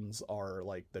villains are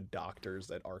like the doctors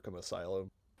at Arkham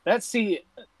Asylum.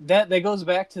 That goes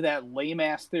back to that lame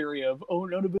ass theory of, oh,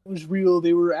 none of it was real,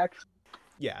 they were actually.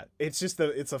 Yeah, it's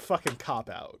a fucking cop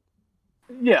out.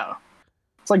 Yeah.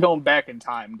 It's like going back in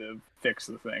time to fix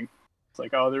the thing. It's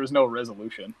like, oh, there was no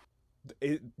resolution.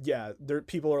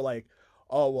 People are like,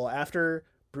 oh, well, after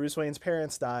Bruce Wayne's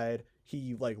parents died,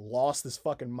 he like lost his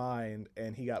fucking mind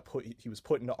and he was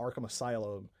put into Arkham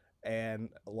Asylum, and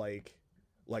like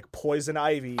Poison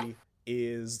Ivy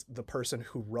is the person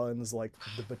who runs like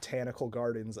the botanical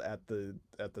gardens at the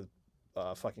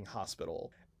fucking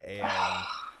hospital, and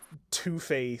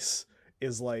Two-Face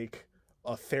is like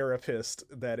a therapist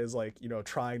that is like,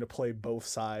 trying to play both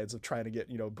sides of trying to get,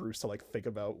 Bruce to like think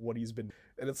about what he's been,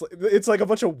 and it's like a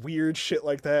bunch of weird shit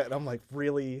like that, and I'm like,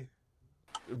 really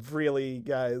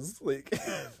guys, like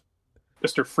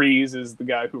Mr. Freeze is the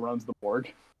guy who runs the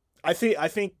morgue. I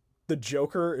think the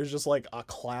Joker is just like a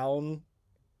clown,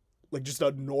 like just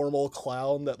a normal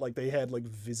clown that like they had like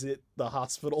visit the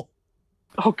hospital.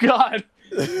 Oh god.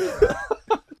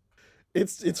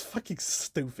 It's fucking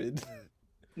stupid.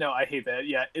 No, I hate that.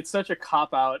 Yeah, it's such a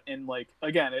cop out, and like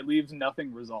again, it leaves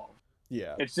nothing resolved.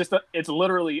 Yeah. It's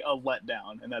literally a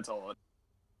letdown, and that's all.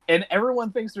 And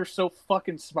everyone thinks they're so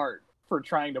fucking smart for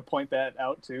trying to point that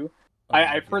out too.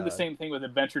 I've heard the same thing with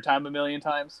Adventure Time a million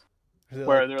times,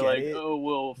 where they're like, "Oh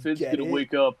well, Finn's gonna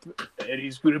wake up and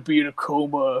he's gonna be in a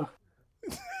coma,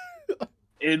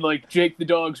 and like Jake the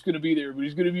dog's gonna be there, but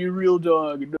he's gonna be a real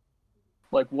dog." And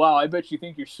like, wow, I bet you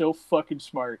think you're so fucking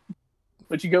smart,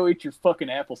 but you go eat your fucking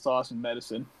applesauce and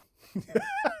medicine.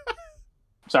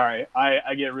 Sorry,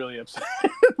 I get really upset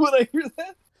when I hear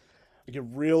that. I get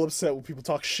real upset when people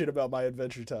talk shit about my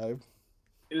Adventure Time.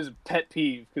 It is a pet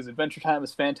peeve because Adventure Time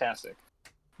is fantastic.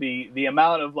 The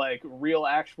amount of like real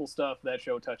actual stuff that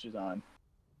show touches on,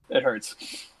 it hurts.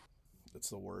 It's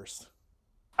the worst.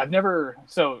 I've never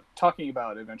talking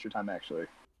about Adventure Time actually.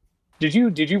 Did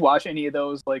you watch any of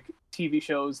those like TV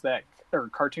shows or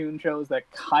cartoon shows that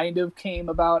kind of came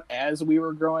about as we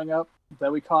were growing up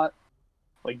that we caught,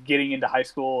 like getting into high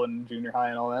school and junior high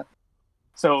and all that?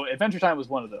 So Adventure Time was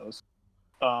one of those.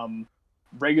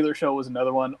 Regular Show was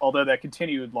another one, although that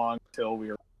continued long until we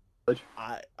were.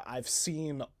 I've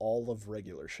seen all of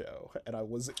Regular Show, and I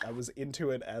was into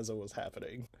it as it was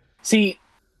happening. See,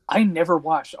 I never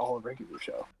watched all of Regular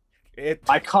Show.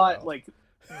 I caught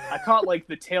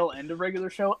the tail end of Regular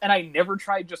Show, and I never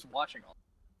tried just watching all.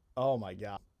 Oh my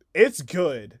god, it's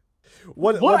good.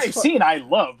 What I've seen, I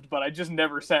loved, but I just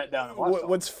never sat down and watched.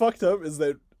 What's fucked up is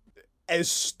that,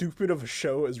 as stupid of a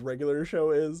show as Regular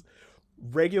Show is,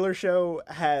 Regular Show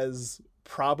has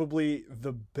probably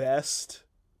the best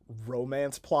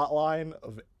romance plotline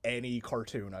of any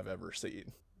cartoon I've ever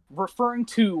seen. Referring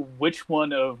to which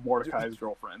one of Mordecai's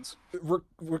girlfriends? We're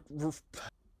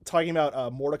talking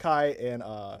about Mordecai and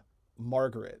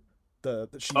Margaret.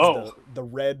 She's the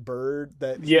red bird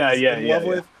that he's in love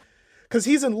with. Because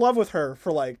he's in love with her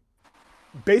for like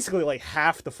basically like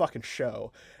half the fucking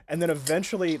show. And then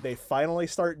eventually they finally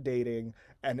start dating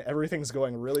and everything's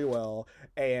going really well.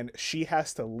 And she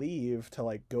has to leave to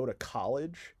like go to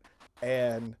college.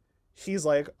 And he's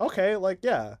like, okay, like,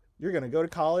 yeah, you're going to go to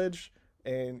college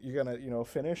and you're going to,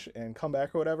 finish and come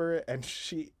back or whatever. And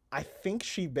I think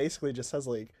she basically just says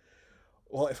like,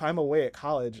 well, if I'm away at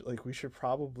college, like we should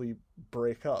probably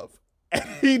break up. And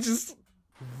he just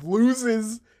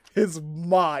loses his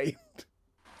mind.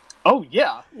 Oh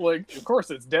yeah, like of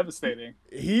course it's devastating.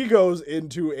 He goes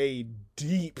into a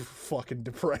deep fucking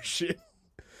depression.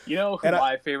 You know who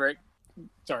my favorite?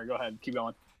 Sorry, go ahead, keep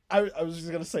going. I was just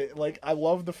gonna say, like, I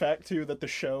love the fact too that the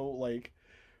show, like,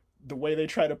 the way they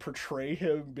try to portray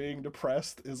him being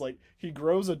depressed is like he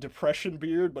grows a depression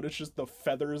beard, but it's just the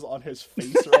feathers on his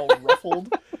face are all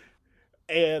ruffled,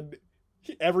 and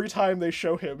every time they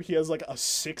show him, he has like a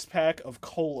 6-pack of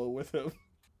cola with him.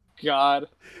 God.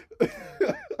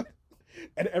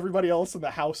 And everybody else in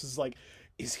the house is like,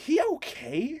 is he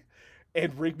okay?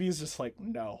 And Rigby's just like,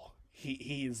 no,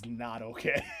 he is not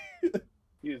okay.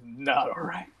 He is not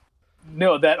alright.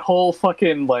 No, that whole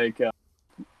fucking like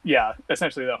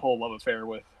essentially that whole love affair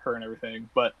with her and everything.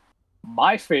 But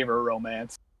my favorite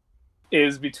romance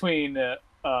is between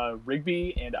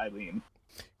Rigby and Eileen.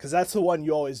 Because that's the one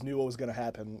you always knew what was going to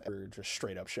happen, or just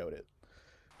straight up showed it.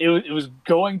 It was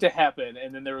going to happen,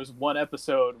 and then there was one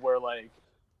episode where like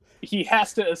he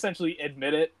has to essentially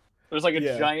admit it. There's like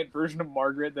a giant version of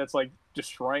Margaret that's like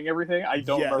destroying everything. I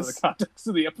don't remember the context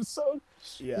of the episode.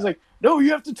 Yeah. He's like, no,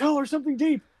 you have to tell her something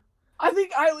deep. I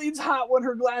think Eileen's hot when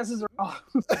her glasses are off.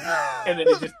 And then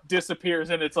it just disappears,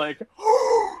 and it's like,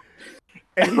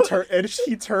 and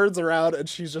she turns around, and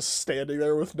she's just standing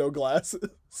there with no glasses.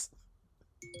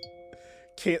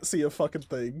 Can't see a fucking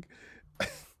thing.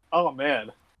 Oh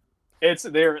man,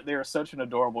 they're such an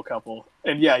adorable couple,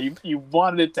 and yeah, you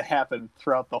wanted it to happen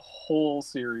throughout the whole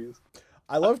series.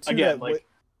 I love too that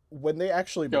when they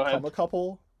actually become a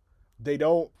couple, they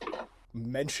don't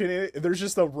mention it. There's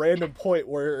just a random point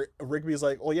where Rigby's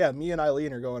like, "Well, yeah, me and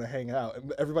Eileen are going to hang out,"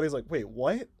 and everybody's like, "Wait,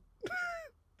 what?"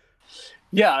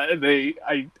 Yeah,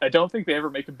 I don't think they ever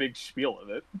make a big spiel of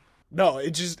it. No,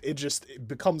 it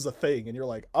becomes a thing, and you're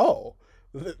like, "Oh,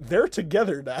 they're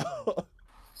together now."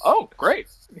 Oh, great.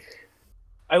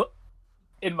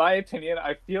 In my opinion,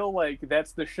 I feel like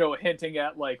that's the show hinting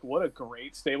at like what a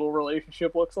great stable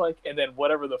relationship looks like, and then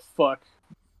whatever the fuck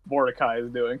Mordecai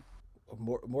is doing.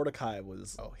 Mordecai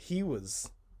was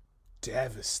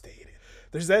devastated.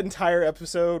 There's that entire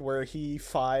episode where he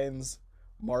finds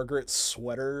Margaret's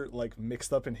sweater like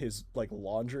mixed up in his like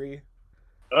laundry.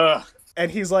 Ugh. And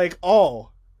he's like,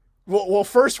 "Oh, well,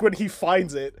 first when he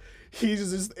finds it,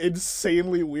 he's just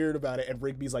insanely weird about it, and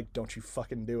Rigby's like, don't you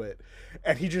fucking do it."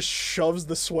 And he just shoves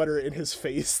the sweater in his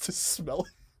face to smell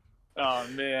it. Oh,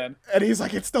 man. And he's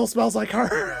like, it still smells like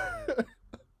her.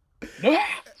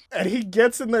 And he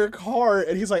gets in their car,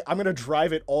 and he's like, I'm going to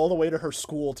drive it all the way to her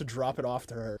school to drop it off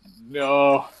to her.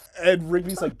 No. And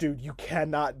Rigby's like, dude, you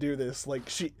cannot do this. Like,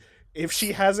 if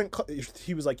she hasn't,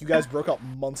 he was like, you guys broke up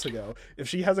months ago. If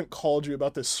she hasn't called you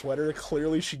about this sweater,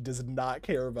 clearly she does not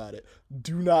care about it.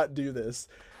 Do not do this.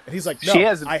 And he's like, no,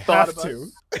 I have to.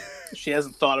 She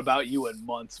hasn't thought about you in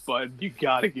months, but you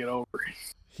gotta get over it.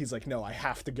 He's like, no, I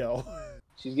have to go.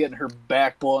 She's getting her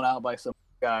back blown out by some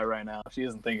guy right now. She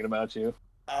isn't thinking about you.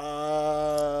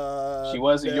 She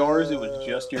wasn't yours, it was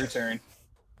just your turn.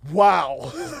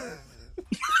 Wow.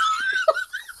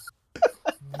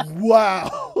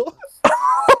 Wow.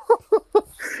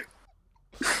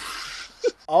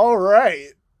 All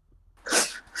right.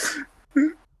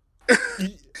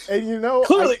 And you know,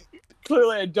 clearly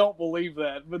I don't believe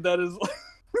that, but that is like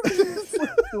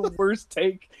the worst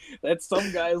take that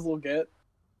some guys will get.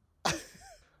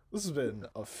 This has been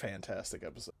a fantastic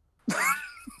episode.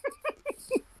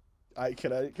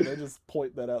 Can I just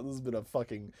point that out? This has been a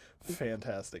fucking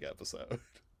fantastic episode.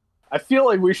 I feel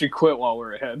like we should quit while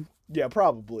we're ahead. Yeah,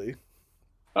 probably.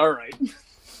 All right.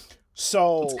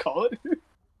 So let's call it.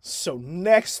 So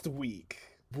next week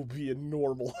will be a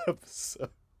normal episode.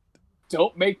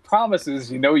 Don't make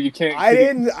promises. You know you can't. I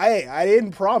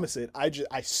didn't promise it.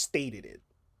 I stated it.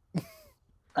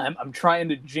 I'm trying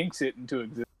to jinx it into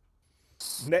existence.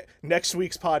 Next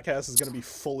week's podcast is going to be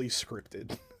fully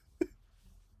scripted.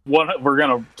 We're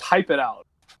going to type it out.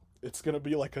 It's going to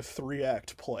be like a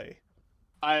 3-act play.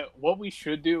 What we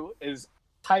should do is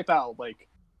type out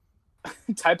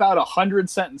 100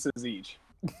 sentences each,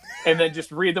 and then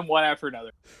just read them one after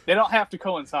another. They don't have to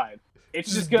coincide.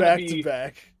 It's just going to be back to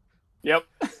back. Yep.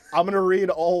 I'm going to read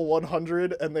all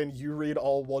 100, and then you read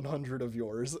all 100 of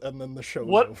yours, and then the show's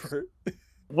over.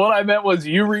 What I meant was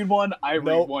you read one, I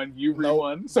read one, you read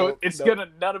one. So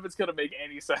none of it's gonna make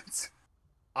any sense.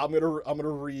 I'm gonna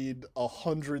read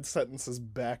 100 sentences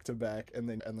back to back, and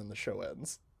then the show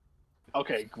ends.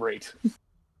 Okay, great.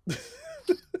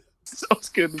 Sounds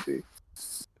good to me.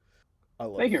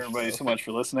 Thank you everybody so much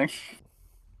for listening.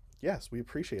 Yes, we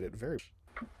appreciate it very much.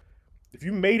 If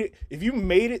you made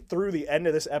it through the end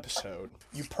of this episode,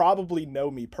 you probably know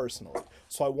me personally.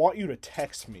 So I want you to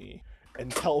text me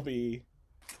and tell me,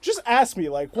 just ask me,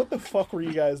 like, what the fuck were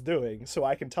you guys doing? So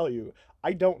I can tell you,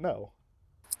 I don't know.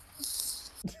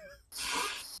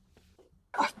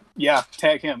 Yeah,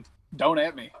 tag him. Don't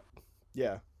at me.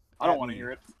 Yeah. I don't want to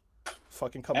hear it.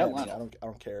 Fucking come at me. I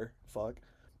don't care. Fuck.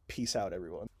 Peace out,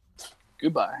 everyone.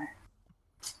 Goodbye.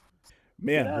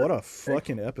 Man, what a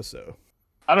fucking episode.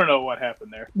 I don't know what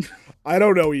happened there. I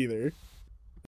don't know either.